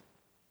itself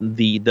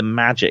the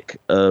magic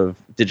of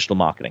digital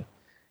marketing,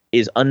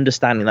 is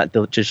understanding that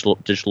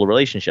digital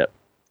relationship.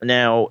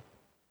 Now,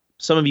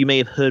 Some of you may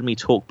have heard me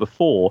talk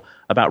before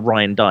about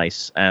Ryan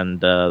Deiss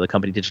and the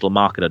company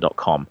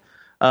digitalmarketer.com.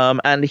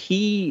 And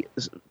he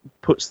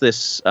puts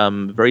this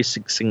very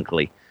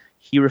succinctly.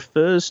 He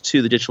refers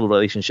to the digital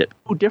relationship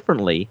no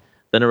differently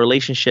than a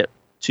relationship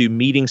to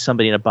meeting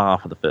somebody in a bar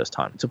for the first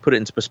time. To put it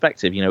into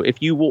perspective,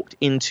 if you walked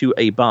into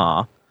a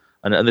bar,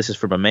 and this is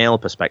from a male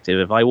perspective,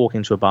 if I walk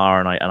into a bar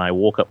and I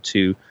walk up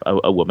to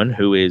a woman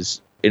who is,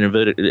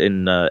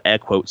 in air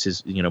quotes,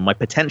 is my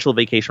potential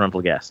vacation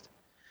rental guest.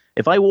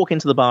 If I walk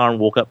into the bar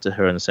and walk up to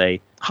her and say,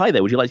 "Hi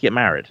there, would you like to get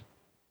married?"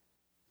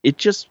 It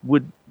just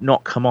would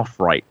not come off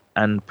right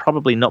and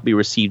probably not be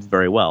received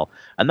very well.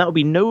 And that would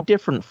be no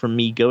different from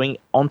me going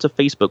onto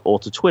Facebook or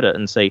to Twitter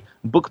and say,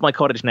 "Book my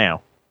cottage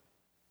now,"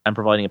 and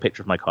providing a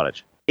picture of my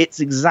cottage. It's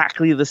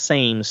exactly the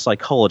same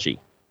psychology.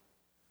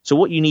 So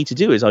what you need to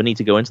do is I need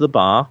to go into the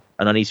bar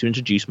and I need to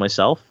introduce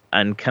myself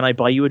and can I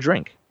buy you a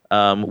drink?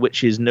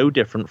 Which is no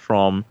different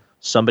from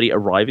somebody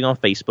arriving on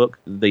Facebook.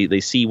 They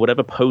see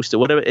whatever post or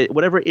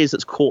whatever it is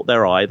that's caught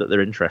their eye that they're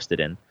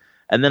interested in.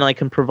 And then I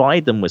can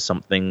provide them with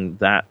something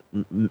that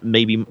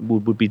maybe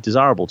would be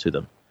desirable to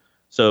them.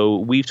 So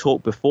we've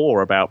talked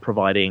before about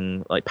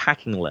providing like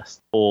packing lists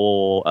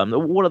or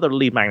what other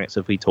lead magnets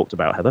have we talked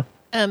about, Heather?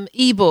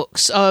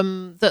 Ebooks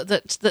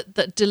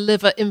that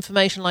deliver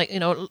information like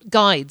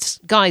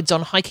guides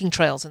on hiking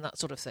trails and that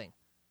sort of thing.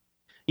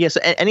 Yes,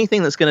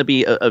 anything that's going to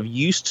be of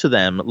use to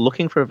them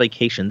looking for a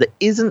vacation that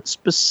isn't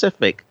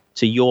specific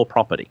to your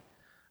property.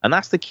 And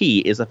that's the key,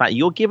 is the fact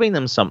you're giving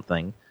them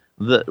something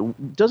that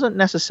doesn't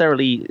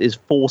necessarily is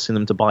forcing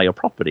them to buy your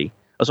property.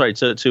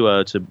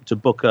 To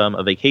book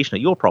a vacation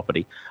at your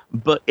property,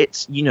 but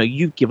it's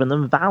you've given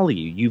them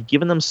value, you've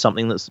given them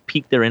something that's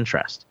piqued their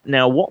interest.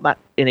 Now, what that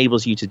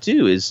enables you to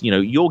do is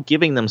you're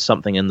giving them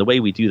something, and the way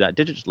we do that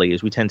digitally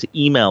is we tend to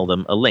email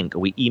them a link or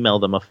we email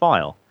them a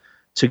file.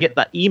 To get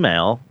that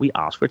email, we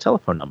ask for a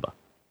telephone number.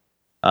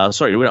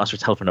 Sorry, we don't ask for a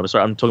telephone number.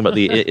 Sorry, I'm talking about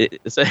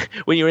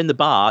when you're in the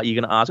bar, you're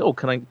going to ask, "Oh,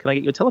 can I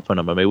get your telephone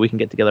number? Maybe we can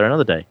get together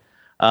another day."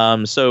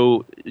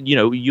 So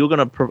you're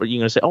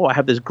gonna say, "Oh, I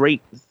have this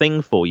great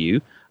thing for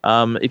you.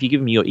 If you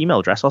give me your email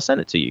address, I'll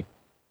send it to you."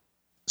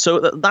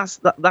 So that's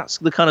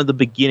the kind of the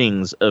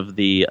beginnings of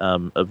the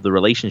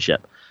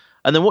relationship.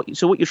 And then what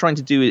you're trying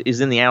to do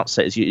is in the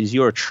outset is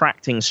you're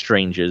attracting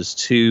strangers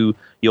to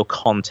your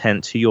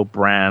content, to your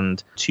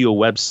brand, to your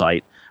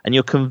website, and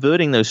you're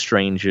converting those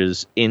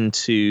strangers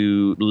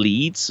into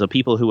leads, so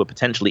people who are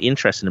potentially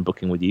interested in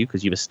booking with you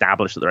because you've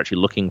established that they're actually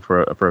looking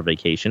for a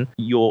vacation.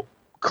 You're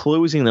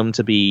closing them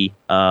to be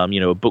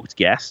a booked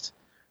guest.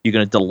 You're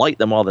going to delight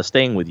them while they're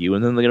staying with you,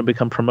 and then they're going to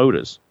become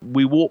promoters.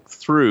 We walk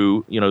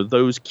through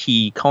those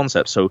key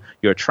concepts. So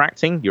you're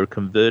attracting, you're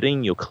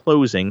converting, you're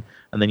closing,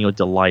 and then you're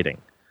delighting.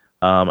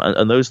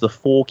 And those are the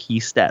 4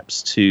 key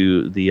steps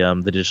to the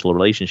digital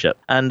relationship.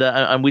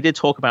 And we did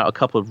talk about a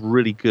couple of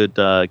really good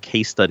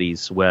case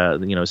studies where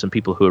some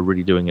people who are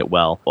really doing it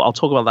well. I'll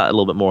talk about that a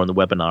little bit more in the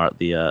webinar at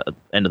the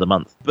end of the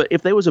month. But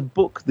if there was a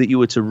book that you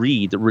were to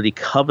read that really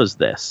covers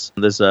this,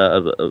 there's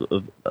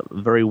a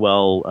very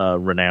well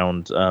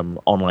renowned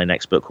online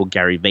expert called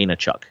Gary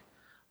Vaynerchuk,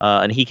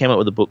 and he came up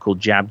with a book called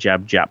Jab,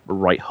 Jab, Jab,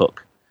 Right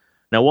Hook.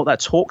 Now, what that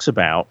talks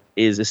about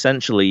is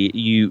essentially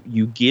you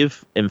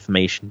give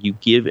information,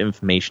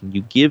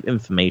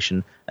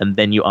 and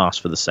then you ask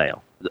for the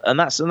sale. And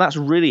that's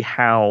really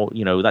how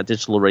that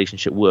digital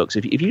relationship works.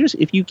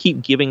 If you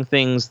keep giving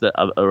things that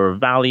are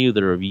of value,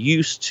 that are of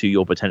use to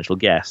your potential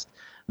guest,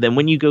 then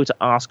when you go to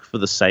ask for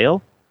the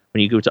sale,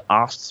 when you go to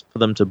ask for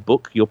them to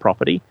book your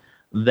property,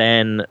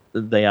 then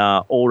they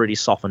are already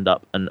softened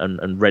up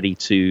and ready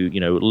to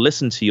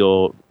listen to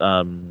your.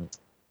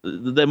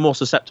 They're more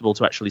susceptible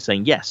to actually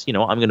saying, yes, I'm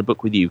going to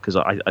book with you because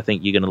I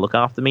think you're going to look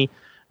after me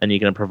and you're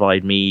going to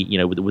provide me,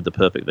 with the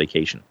perfect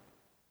vacation.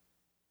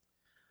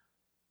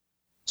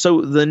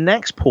 So the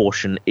next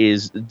portion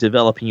is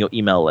developing your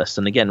email list.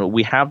 And again,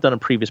 we have done a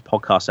previous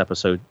podcast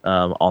episode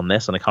on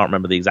this, and I can't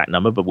remember the exact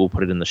number, but we'll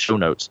put it in the show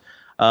notes,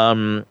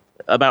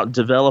 about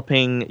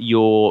developing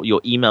your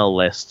email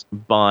list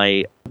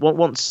by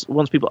once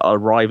people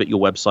arrive at your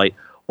website,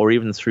 or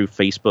even through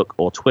Facebook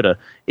or Twitter,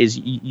 is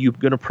you're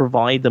going to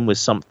provide them with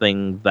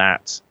something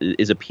that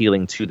is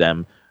appealing to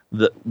them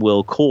that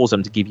will cause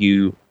them to give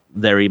you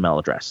their email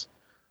address.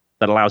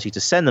 That allows you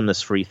to send them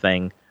this free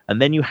thing, and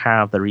then you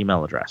have their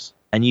email address.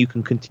 And you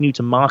can continue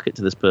to market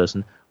to this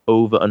person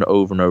over and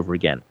over and over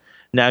again.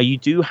 Now, you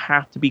do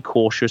have to be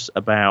cautious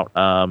about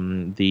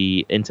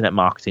the internet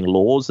marketing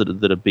laws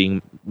that are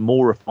being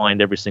more refined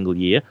every single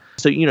year.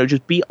 So,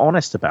 just be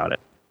honest about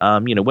it.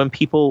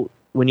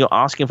 When you're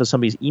asking for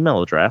somebody's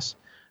email address,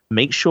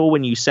 make sure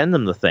when you send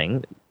them the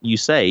thing, you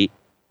say,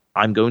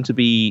 "I'm going to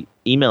be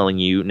emailing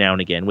you now and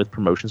again with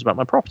promotions about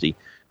my property.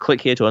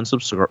 Click here to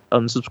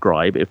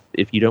unsubscribe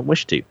if you don't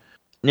wish to."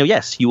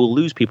 Yes, you will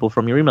lose people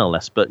from your email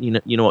list, but you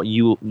know what?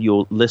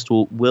 Your list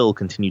will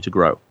continue to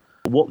grow.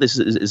 What this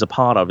is a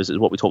part of is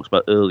what we talked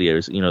about earlier.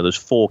 Is those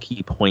 4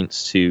 key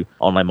points to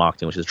online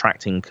marketing, which is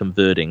attracting,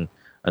 converting,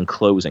 and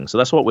closing. So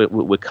that's what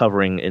we're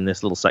covering in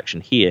this little section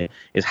here.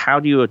 Is how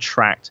do you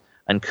attract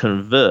and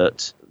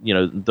convert,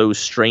 those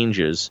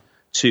strangers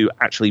to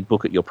actually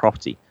book at your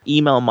property.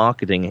 Email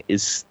marketing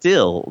is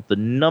still the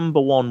number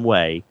one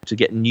way to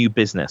get new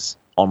business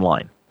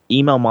online.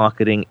 Email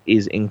marketing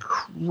is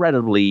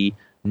incredibly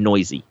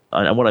noisy.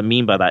 And what I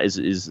mean by that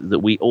is that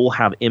we all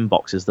have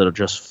inboxes that are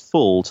just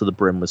full to the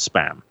brim with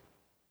spam.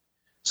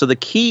 So the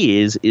key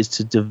is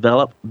to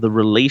develop the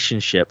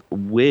relationship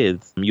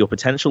with your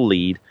potential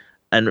lead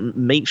and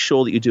make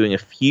sure that you're doing a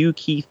few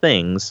key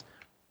things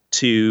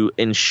to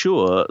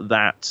ensure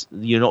that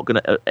you're not going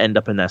to end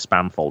up in their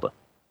spam folder.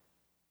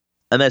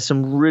 And there's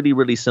some really,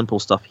 really simple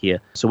stuff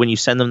here. So when you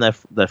send them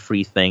their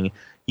free thing,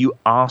 you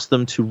ask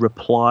them to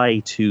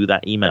reply to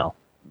that email.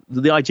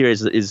 The idea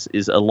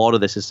is a lot of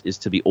this is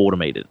to be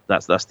automated.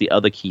 That's the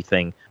other key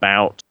thing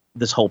about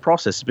this whole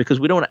process, because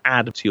we don't want to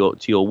add to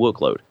your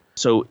workload.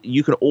 So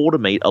you can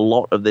automate a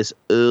lot of this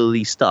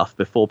early stuff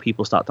before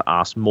people start to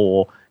ask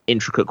more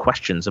intricate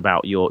questions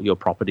about your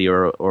property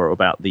or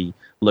about the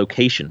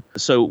location.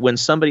 So when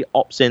somebody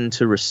opts in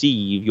to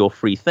receive your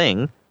free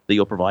thing that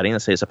you're providing,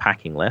 let's say it's a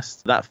packing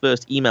list, that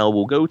first email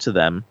will go to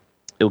them.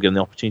 It will give them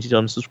the opportunity to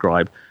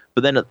unsubscribe.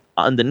 But then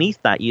underneath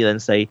that, you then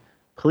say,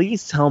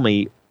 please tell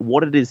me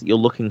what it is that you're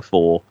looking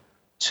for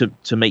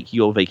to make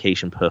your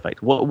vacation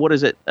perfect. What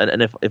is it?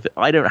 And if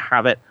I don't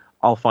have it,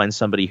 I'll find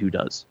somebody who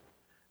does.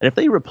 And if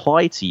they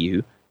reply to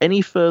you,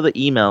 any further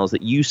emails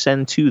that you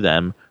send to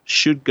them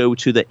should go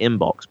to their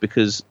inbox,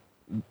 because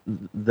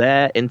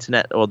their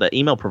internet or their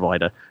email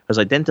provider has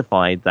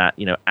identified that,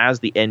 as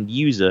the end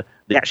user,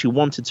 they actually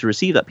wanted to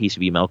receive that piece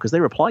of email because they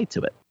replied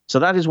to it. So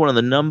that is one of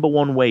the number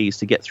one ways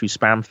to get through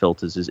spam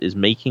filters is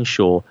making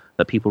sure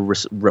that people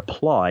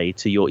reply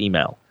to your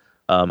email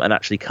and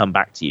actually come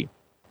back to you.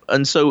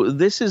 And so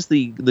this is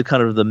the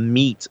kind of the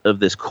meat of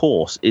this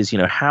course is,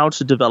 how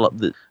to develop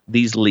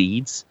these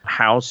leads,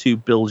 how to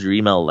build your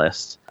email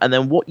list, and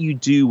then what you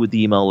do with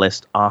the email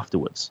list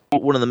afterwards.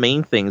 One of the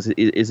main things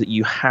is that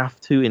you have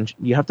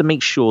to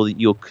make sure that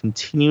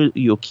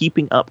you're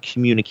keeping up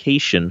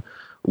communication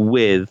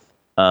with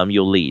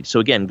your lead. So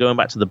again, going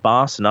back to the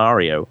bar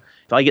scenario,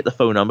 if I get the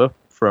phone number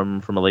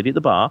from a lady at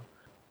the bar,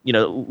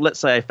 let's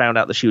say I found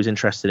out that she was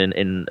interested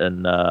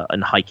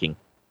in hiking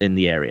in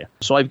the area.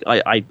 So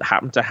I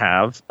happen to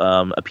have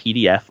a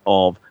PDF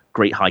of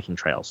great hiking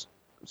trails.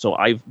 So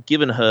I've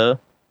given her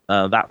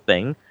that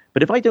thing.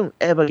 But if I don't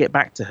ever get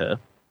back to her,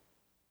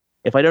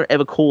 if I don't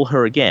ever call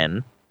her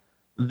again,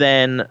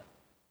 then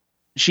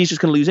she's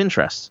just going to lose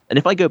interest. And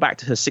if I go back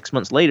to her 6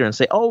 months later and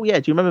say, "Oh yeah,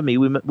 do you remember me?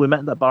 We met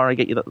at that bar. I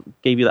gave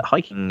you that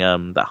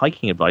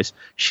hiking advice."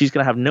 She's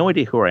going to have no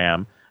idea who I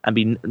am and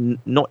be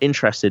not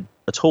interested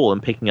at all in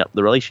picking up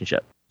the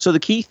relationship. So the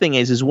key thing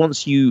is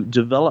once you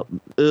develop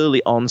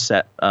early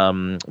onset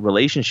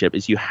relationship,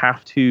 is you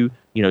have to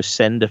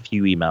send a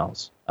few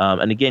emails.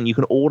 And again, you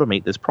can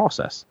automate this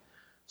process.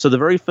 So the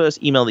very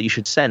first email that you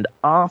should send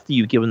after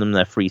you've given them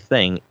their free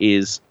thing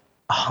is,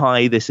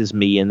 "Hi, this is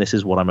me, and this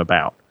is what I'm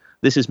about.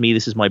 This is me.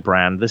 This is my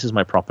brand. This is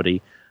my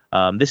property.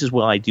 This is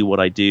why I do what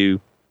I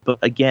do. But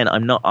again,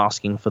 I'm not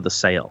asking for the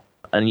sale."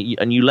 And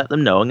you let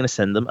them know I'm going to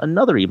send them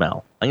another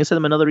email. I'm going to send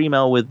them another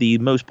email with the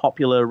most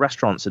popular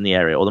restaurants in the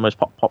area or the most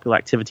popular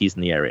activities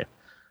in the area.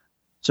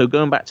 So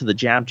going back to the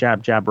jab,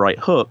 jab, jab, right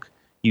hook,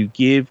 you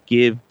give,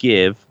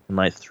 in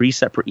my 3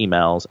 separate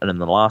emails. And in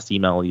the last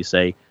email, you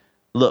say,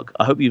 "Look,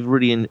 I hope you've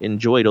really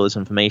enjoyed all this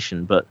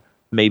information, but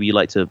maybe you'd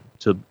like to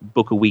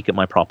book a week at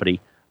my property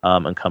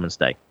and come and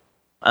stay."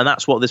 And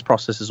that's what this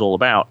process is all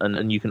about.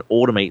 And you can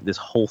automate this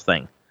whole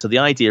thing. So the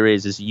idea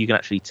is you can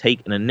actually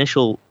take an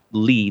initial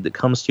lead that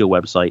comes to your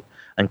website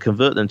and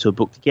convert them to a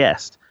booked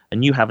guest,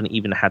 and you haven't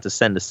even had to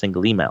send a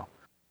single email.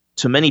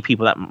 To many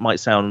people, that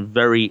might sound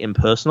very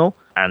impersonal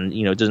and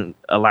doesn't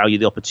allow you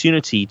the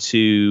opportunity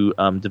to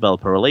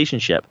develop a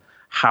relationship.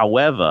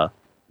 However,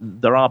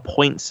 there are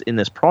points in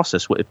this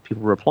process where if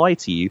people reply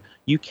to you,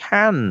 you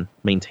can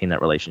maintain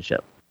that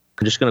relationship.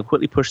 I'm just going to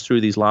quickly push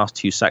through these last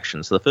 2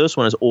 sections. So the first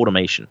one is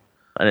automation,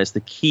 and it's the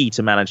key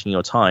to managing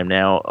your time.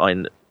 Now,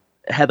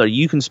 Heather,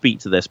 you can speak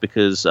to this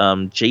because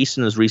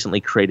Jason has recently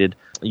created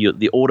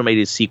the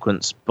automated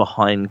sequence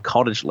behind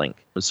Cottage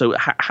Link. So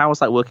how is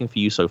that working for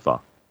you so far?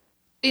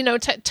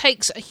 It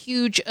takes a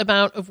huge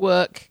amount of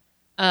work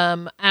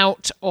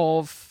out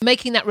of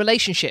making that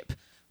relationship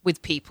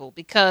with people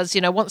because,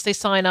 once they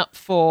sign up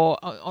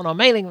on our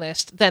mailing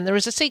list, then there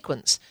is a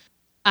sequence.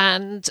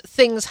 And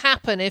things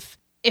happen.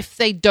 If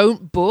they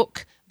don't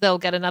book, they'll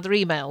get another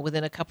email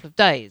within a couple of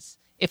days.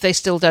 If they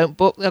still don't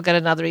book, they'll get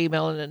another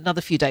email in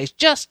another few days,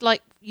 just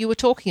like you were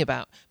talking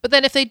about. But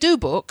then if they do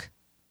book,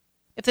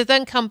 if they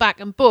then come back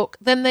and book,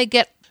 then they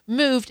get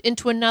moved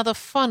into another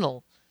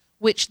funnel,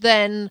 which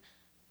then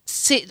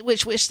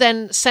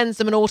sends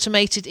them an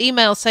automated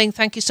email saying,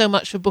 "Thank you so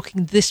much for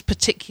booking this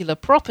particular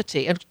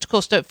property." And of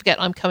course, don't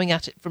forget, I'm coming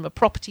at it from a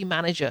property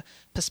manager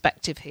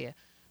perspective here.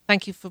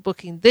 "Thank you for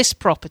booking this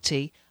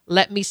property.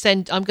 I'm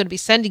going to be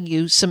sending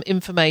you some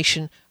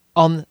information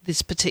on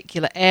this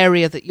particular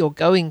area that you're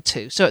going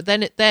to." So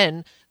then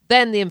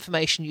the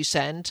information you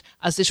send,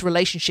 as this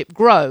relationship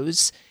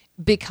grows,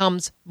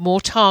 becomes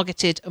more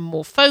targeted and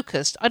more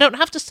focused. I don't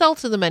have to sell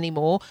to them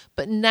anymore,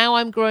 but now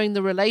I'm growing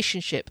the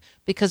relationship,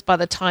 because by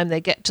the time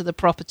they get to the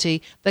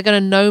property, they're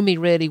going to know me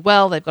really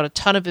well. They've got a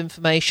ton of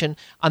information,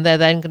 and they're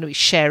then going to be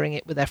sharing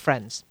it with their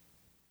friends.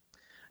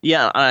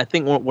 Yeah, I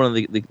think one of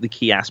the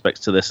key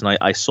aspects to this, and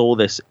I saw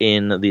this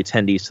in the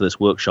attendees to this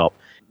workshop,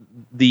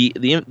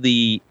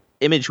 the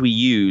image we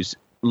use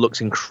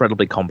looks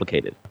incredibly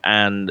complicated,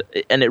 and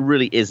it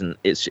really isn't.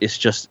 It's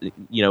just,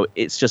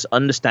 it's just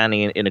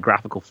understanding in a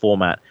graphical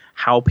format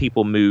how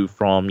people move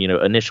from,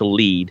 initial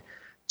lead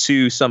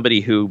to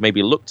somebody who maybe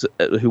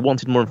who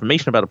wanted more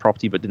information about a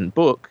property but didn't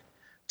book,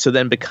 to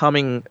then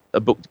becoming a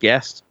booked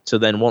guest, to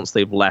then once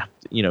they've left,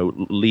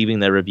 leaving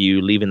their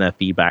review, leaving their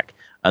feedback,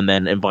 and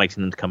then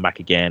inviting them to come back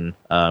again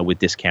with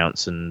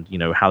discounts, and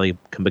how they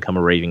can become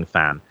a raving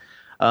fan.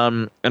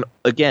 And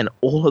again,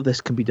 all of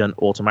this can be done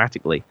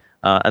automatically.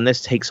 And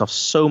this takes off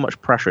so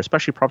much pressure,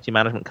 especially property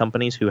management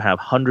companies who have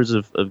hundreds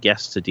of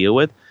guests to deal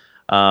with.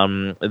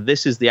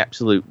 This is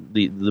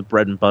the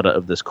bread and butter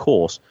of this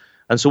course.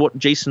 And so what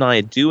Jason and I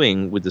are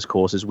doing with this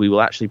course is we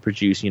will actually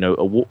produce,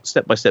 a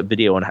step-by-step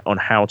video on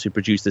how to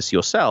produce this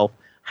yourself.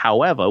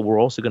 However, we're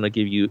also going to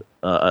give you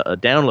a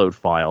download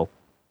file,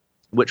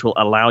 which will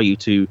allow you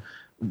to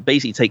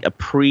basically take a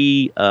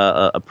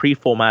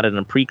pre-formatted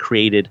and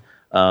pre-created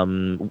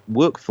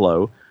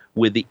workflow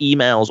with the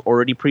emails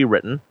already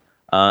pre-written,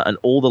 and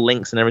all the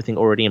links and everything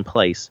already in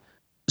place.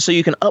 So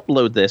you can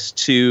upload this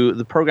to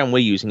the program we're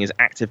using is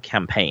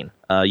ActiveCampaign.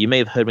 You may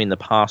have heard me in the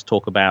past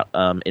talk about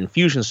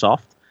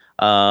Infusionsoft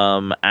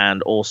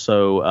and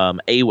also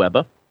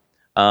Aweber.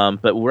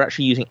 But we're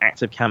actually using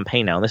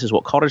ActiveCampaign now. And this is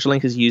what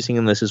CottageLink is using,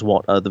 and this is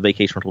what the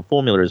Vacation Rental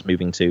Formula is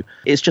moving to.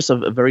 It's just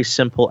a very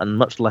simple and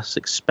much less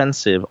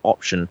expensive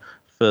option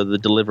for the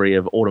delivery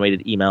of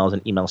automated emails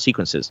and email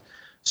sequences.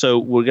 So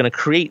we're going to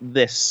create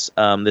this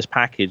this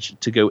package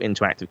to go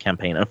into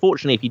ActiveCampaign.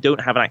 Unfortunately, if you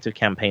don't have an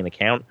ActiveCampaign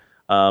account,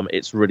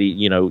 it's really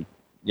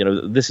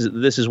this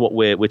is what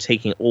we're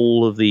taking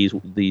all of these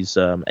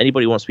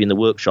anybody who wants to be in the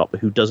workshop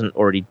who doesn't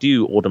already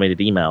do automated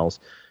emails.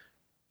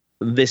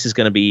 This is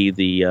going to be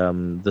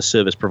the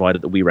service provider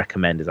that we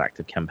recommend is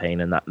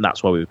ActiveCampaign, and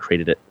that's why we've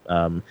created it.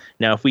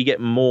 Now, if we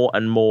get more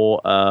and more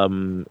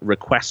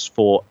requests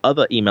for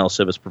other email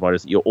service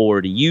providers that you're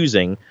already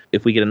using,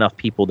 if we get enough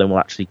people, then we'll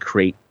actually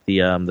create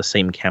the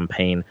same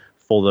campaign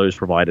for those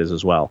providers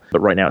as well.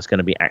 But right now, it's going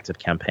to be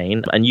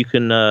ActiveCampaign, and you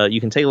can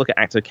take a look at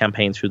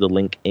ActiveCampaign through the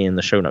link in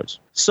the show notes.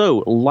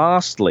 So,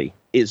 lastly,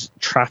 is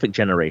traffic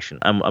generation.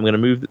 I'm going to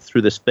move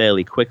through this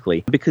fairly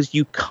quickly because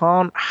you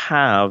can't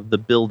have the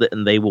build it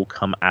and they will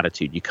come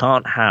attitude. You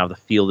can't have the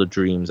field of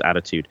dreams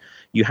attitude.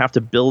 You have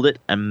to build it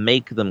and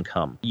make them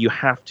come. You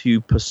have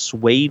to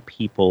persuade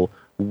people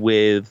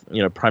with,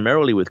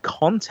 primarily with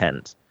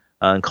content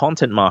and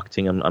content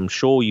marketing. I'm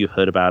sure you've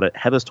heard about it.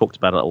 Heather's talked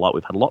about it a lot.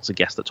 We've had lots of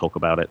guests that talk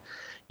about it.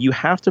 You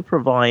have to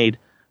provide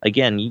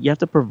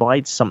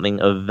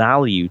something of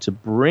value to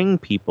bring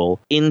people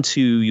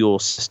into your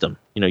system.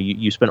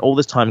 You spend all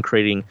this time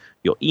creating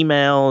your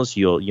emails,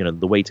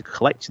 the way to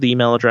collect the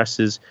email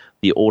addresses,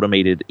 the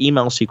automated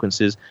email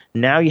sequences.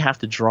 Now you have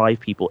to drive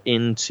people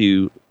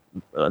into,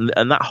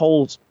 and that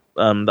whole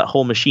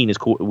machine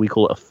we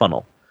call it a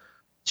funnel.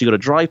 So you got to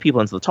drive people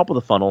into the top of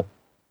the funnel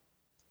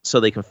so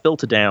they can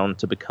filter down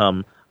to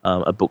become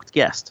a booked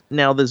guest.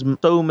 Now there's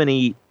so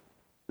many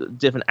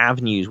different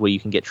avenues where you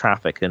can get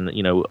traffic, and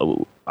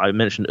I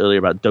mentioned earlier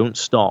about don't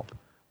stop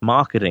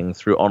marketing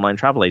through online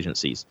travel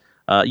agencies.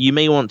 You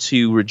may want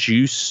to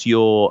reduce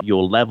your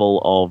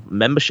level of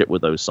membership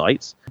with those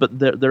sites, but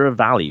they're of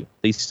value.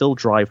 They still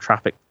drive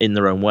traffic in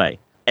their own way.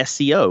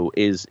 SEO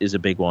is a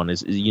big one.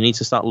 Is you need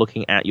to start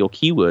looking at your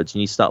keywords. You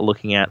need to start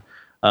looking at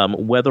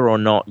whether or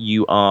not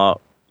you are,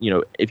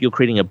 if you're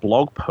creating a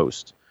blog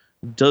post,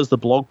 does the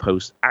blog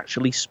post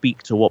actually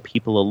speak to what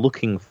people are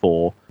looking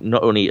for,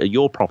 not only at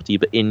your property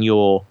but in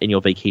your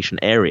vacation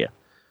area?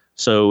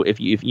 So if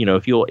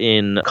you're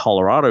in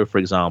Colorado, for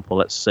example,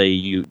 let's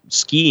say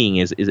skiing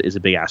is a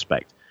big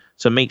aspect.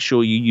 So make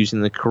sure you're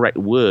using the correct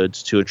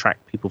words to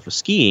attract people for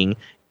skiing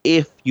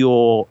if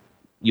your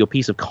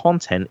piece of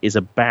content is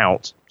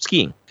about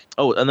skiing.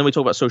 Oh, and then we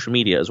talk about social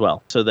media as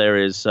well. So there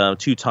is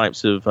two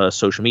types of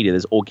social media.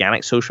 There's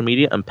organic social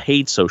media and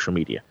paid social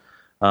media.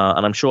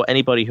 And I'm sure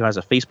anybody who has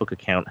a Facebook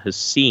account has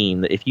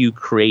seen that if you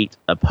create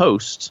a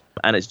post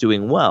and it's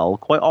doing well,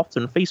 quite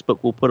often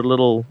Facebook will put a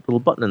little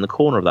button in the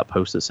corner of that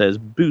post that says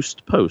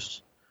boost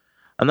post.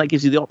 And that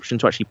gives you the option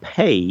to actually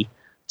pay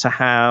to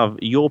have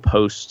your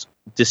post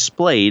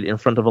displayed in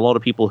front of a lot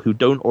of people who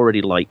don't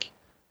already like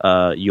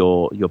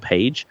your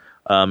page,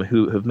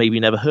 who have maybe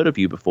never heard of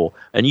you before.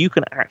 And you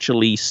can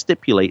actually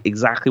stipulate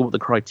exactly what the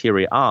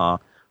criteria are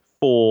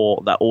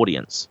for that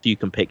audience. So you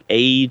can pick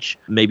age.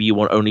 Maybe you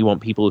only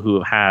want people who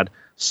have had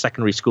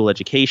secondary school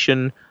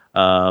education.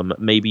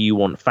 Maybe you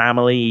want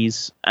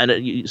families.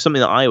 And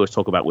something that I always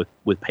talk about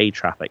with paid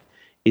traffic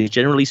is,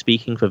 generally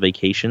speaking, for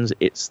vacations,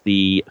 it's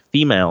the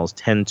females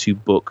tend to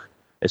book,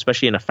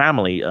 especially in a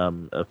family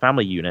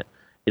unit.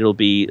 It'll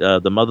be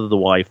the mother, the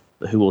wife,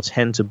 who will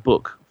tend to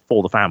book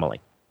for the family.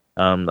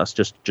 That's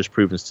just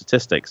proven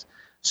statistics.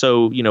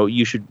 So,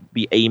 you should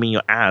be aiming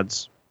your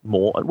ads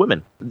more at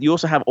women. You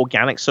also have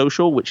organic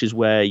social, which is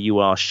where you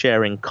are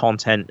sharing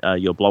content,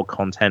 your blog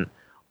content,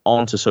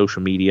 onto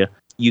social media.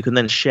 You can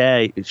then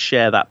share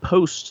that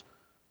post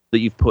that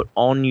you've put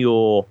on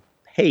your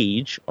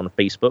page on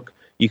Facebook.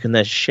 You can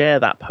then share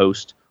that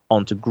post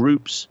onto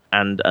groups,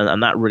 and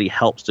that really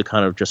helps to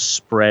kind of just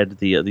spread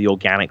the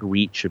organic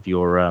reach of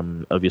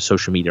your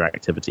social media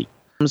activity.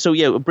 So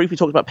yeah, we briefly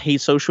talked about paid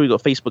social. You've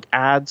got Facebook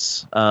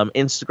ads,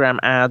 Instagram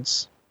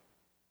ads,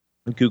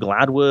 Google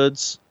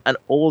AdWords, and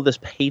all of this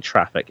paid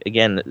traffic.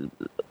 Again,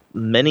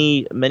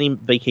 many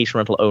vacation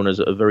rental owners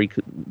are very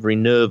very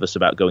nervous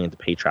about going into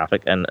paid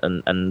traffic,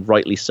 and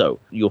rightly so.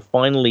 You're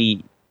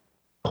finally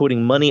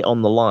putting money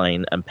on the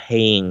line and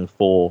paying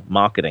for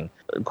marketing.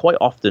 Quite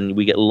often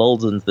we get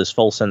lulled into this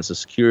false sense of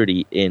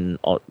security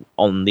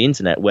on the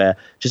internet where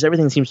just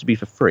everything seems to be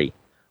for free,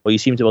 or you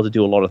seem to be able to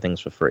do a lot of things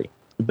for free.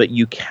 But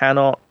you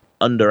cannot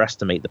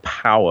underestimate the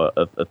power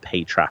of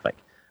paid traffic.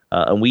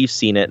 And we've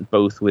seen it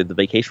both with the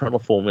Vacation Rental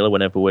Formula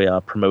whenever we are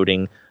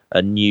promoting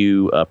a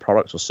new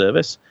product or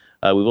service.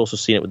 We've also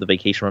seen it with the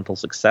Vacation Rental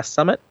Success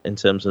Summit in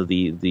terms of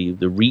the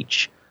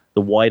reach,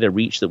 the wider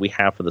reach that we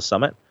have for the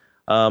summit.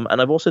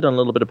 And I've also done a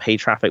little bit of paid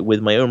traffic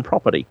with my own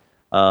property,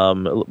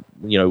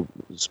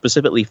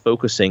 specifically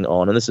focusing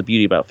on, and this is the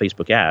beauty about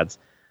Facebook ads,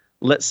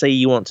 let's say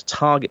you want to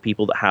target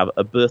people that have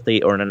a birthday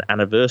or an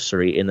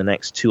anniversary in the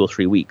next 2 or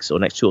 3 weeks or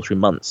next 2 or 3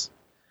 months.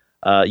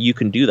 You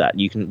can do that.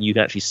 You can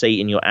actually say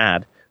in your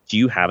ad, do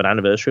you have an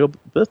anniversary or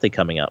birthday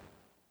coming up?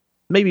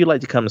 Maybe you'd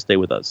like to come and stay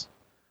with us.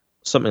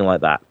 Something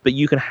like that. But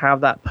you can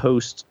have that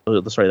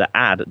that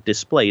ad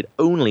displayed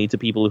only to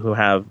people who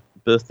have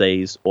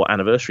birthdays or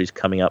anniversaries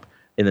coming up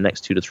in the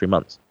next 2 to 3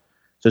 months.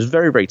 So it's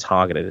very, very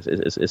targeted.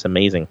 It's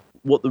amazing.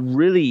 What the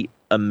really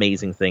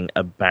amazing thing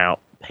about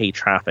paid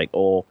traffic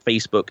or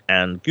Facebook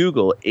and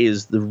Google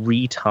is the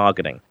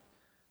retargeting.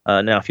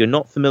 Now, if you're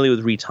not familiar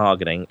with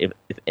retargeting,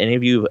 if any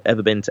of you have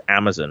ever been to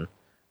Amazon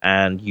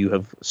and you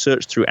have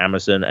searched through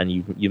Amazon and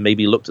you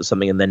maybe looked at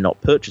something and then not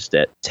purchased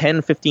it,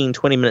 10, 15,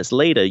 20 minutes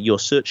later, you're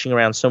searching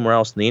around somewhere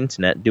else on the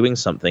internet doing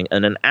something,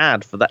 and an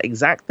ad for that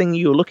exact thing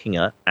you're looking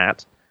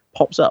at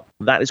pops up.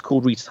 That is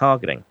called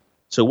retargeting.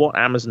 So what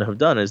Amazon have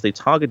done is they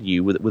target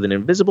you with an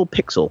invisible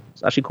pixel.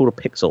 It's actually called a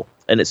pixel.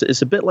 And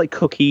it's a bit like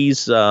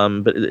cookies,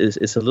 but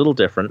it's a little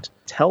different.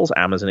 It tells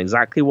Amazon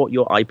exactly what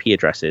your IP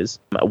address is,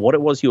 what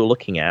it was you were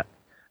looking at,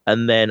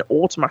 and then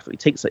automatically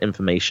takes that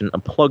information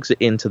and plugs it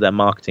into their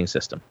marketing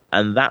system.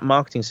 And that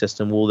marketing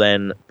system will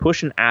then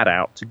push an ad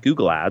out to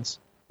Google Ads,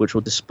 which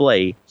will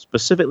display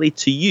specifically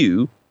to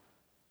you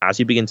as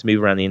you begin to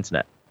move around the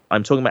internet.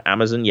 I'm talking about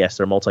Amazon. Yes,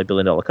 they're a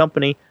multi-billion-dollar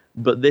company,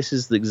 but this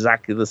is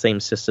exactly the same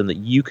system that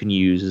you can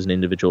use as an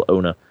individual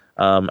owner.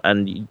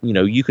 And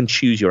you can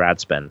choose your ad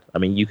spend. I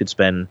mean, you could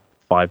spend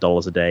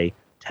 $5 a day,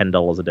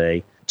 $10 a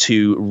day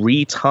to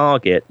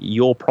retarget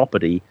your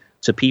property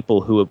to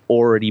people who have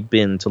already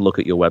been to look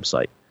at your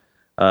website.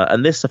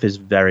 And this stuff is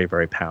very,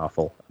 very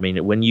powerful. I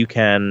mean, when you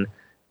can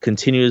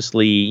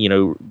continuously,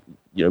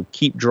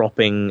 keep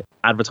dropping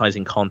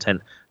advertising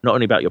content, not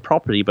only about your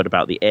property, but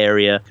about the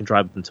area, can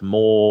drive them to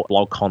more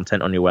blog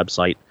content on your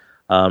website.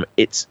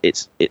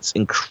 It's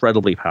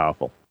incredibly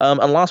powerful.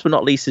 And last but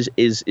not least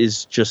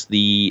is just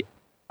the,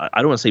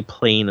 I don't want to say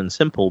plain and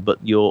simple, but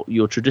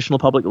your traditional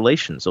public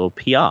relations or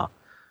PR.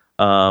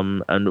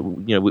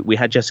 And we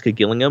had Jessica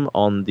Gillingham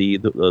on the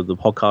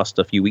podcast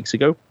a few weeks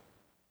ago,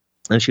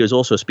 and she was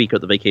also a speaker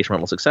at the Vacation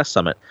Rental Success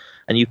Summit.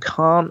 And you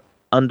can't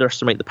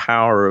underestimate the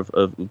power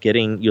of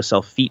getting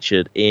yourself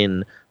featured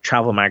in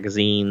travel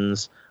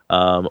magazines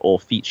or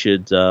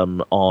featured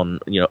on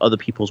other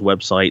people's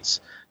websites.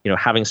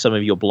 Having some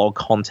of your blog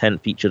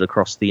content featured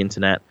across the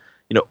internet.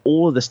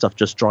 All of this stuff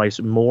just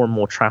drives more and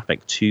more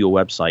traffic to your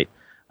website,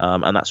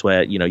 and that's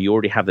where you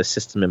already have this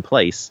system in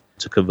place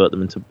to convert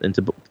them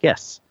into booked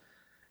guests.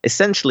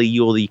 Essentially,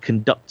 you're the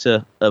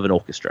conductor of an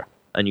orchestra,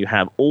 and you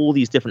have all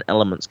these different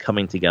elements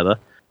coming together.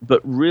 But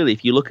really,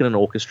 if you look at an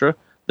orchestra,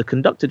 the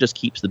conductor just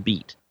keeps the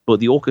beat, but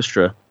the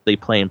orchestra, they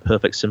play in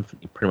perfect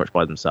symphony pretty much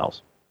by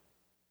themselves.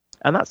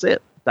 And that's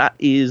it. That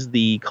is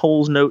the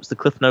Coles Notes, the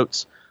Cliff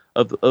Notes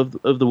of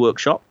the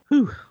workshop.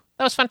 Whew.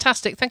 That was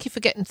fantastic. Thank you for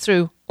getting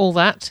through all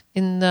that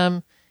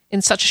in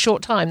such a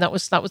short time. That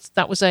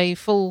was a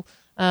full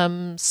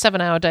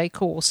 7-hour day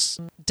course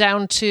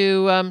down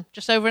to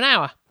just over an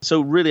hour.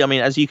 So really, I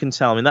mean, as you can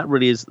tell, that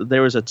really is,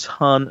 there is a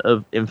ton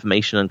of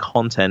information and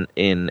content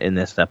in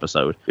this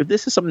episode. If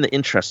this is something that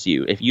interests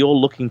you, if you're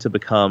looking to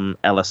become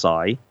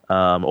LSI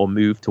or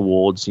move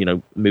towards,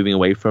 moving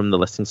away from the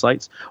listing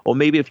sites, or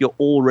maybe if you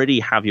already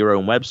have your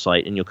own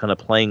website and you're kind of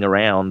playing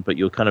around, but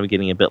you're kind of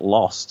getting a bit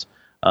lost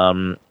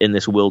in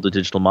this world of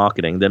digital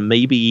marketing, then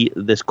maybe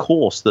this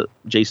course that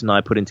Jason and I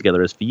are putting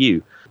together is for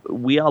you.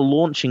 We are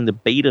launching the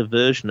beta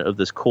version of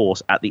this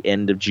course at the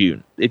end of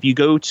June. If you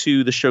go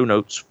to the show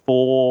notes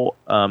for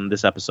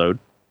this episode,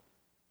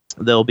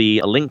 there'll be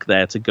a link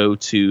there to go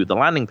to the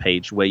landing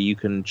page where you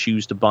can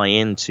choose to buy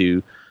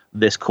into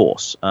this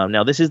course.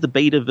 Now, this is the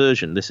beta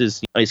version.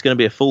 It's going to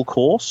be a full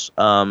course,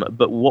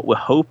 but what we're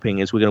hoping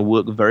is we're going to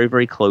work very,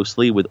 very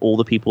closely with all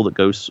the people that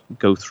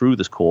go through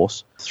this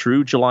course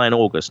through July and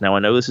August. Now, I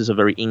know this is a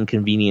very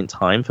inconvenient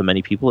time for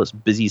many people. It's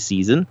busy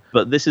season,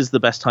 but this is the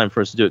best time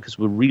for us to do it because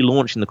we're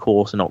relaunching the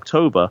course in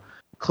October,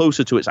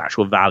 closer to its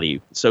actual value.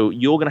 So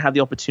you're going to have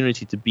the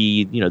opportunity to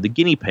be, the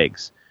guinea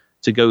pigs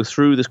to go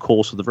through this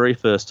course for the very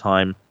first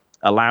time,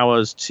 allow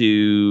us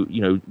to,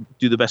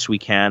 do the best we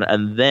can,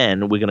 and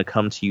then we're going to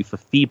come to you for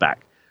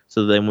feedback.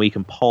 So then we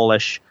can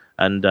polish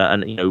and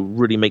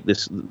really make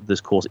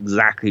this course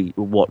exactly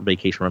what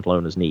vacation rental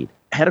owners need.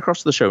 Head across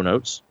to the show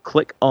notes,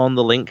 click on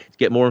the link to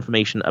get more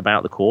information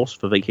about the course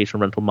for Vacation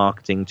Rental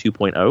Marketing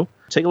 2.0.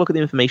 Take a look at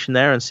the information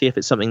there and see if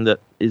it's something that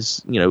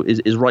is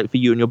right for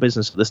you and your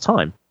business at this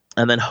time.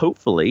 And then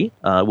hopefully,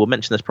 we'll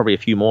mention this probably a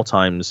few more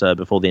times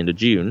before the end of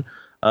June,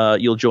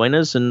 you'll join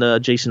us,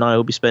 and Jason and I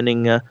will be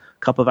spending a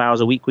couple of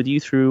hours a week with you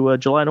through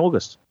July and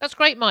August. That's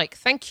great, Mike.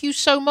 Thank you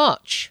so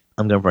much.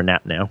 I'm going for a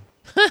nap now.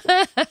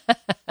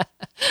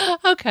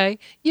 Okay,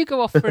 you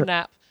go off for a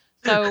nap.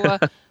 So,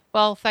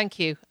 well, thank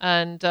you.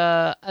 And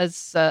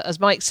as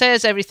Mike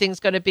says,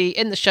 everything's going to be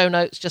in the show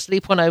notes. Just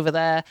leap on over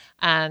there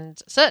and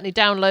certainly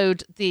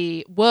download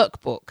the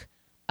workbook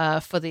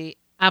for the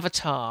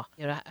avatar,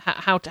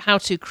 how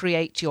to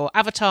create your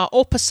avatar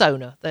or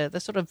persona. They're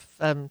sort of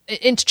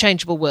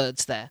interchangeable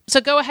words there.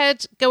 So go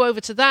ahead, go over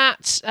to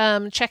that,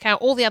 check out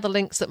all the other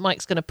links that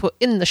Mike's going to put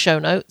in the show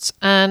notes,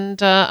 and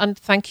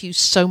thank you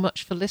so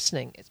much for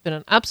listening. It's been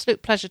an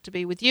absolute pleasure to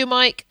be with you,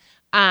 Mike,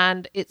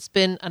 and it's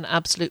been an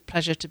absolute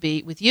pleasure to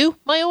be with you,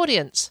 my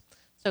audience.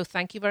 So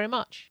thank you very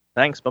much.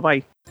 Thanks.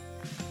 Bye-bye.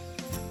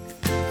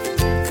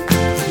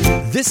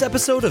 This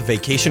episode of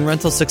Vacation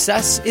Rental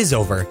Success is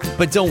over,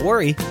 but don't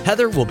worry,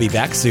 Heather will be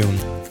back soon.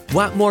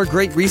 Want more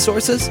great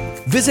resources?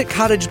 Visit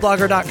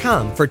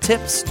cottageblogger.com for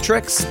tips,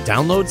 tricks,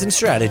 downloads, and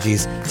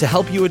strategies to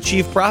help you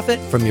achieve profit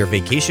from your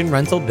vacation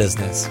rental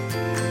business.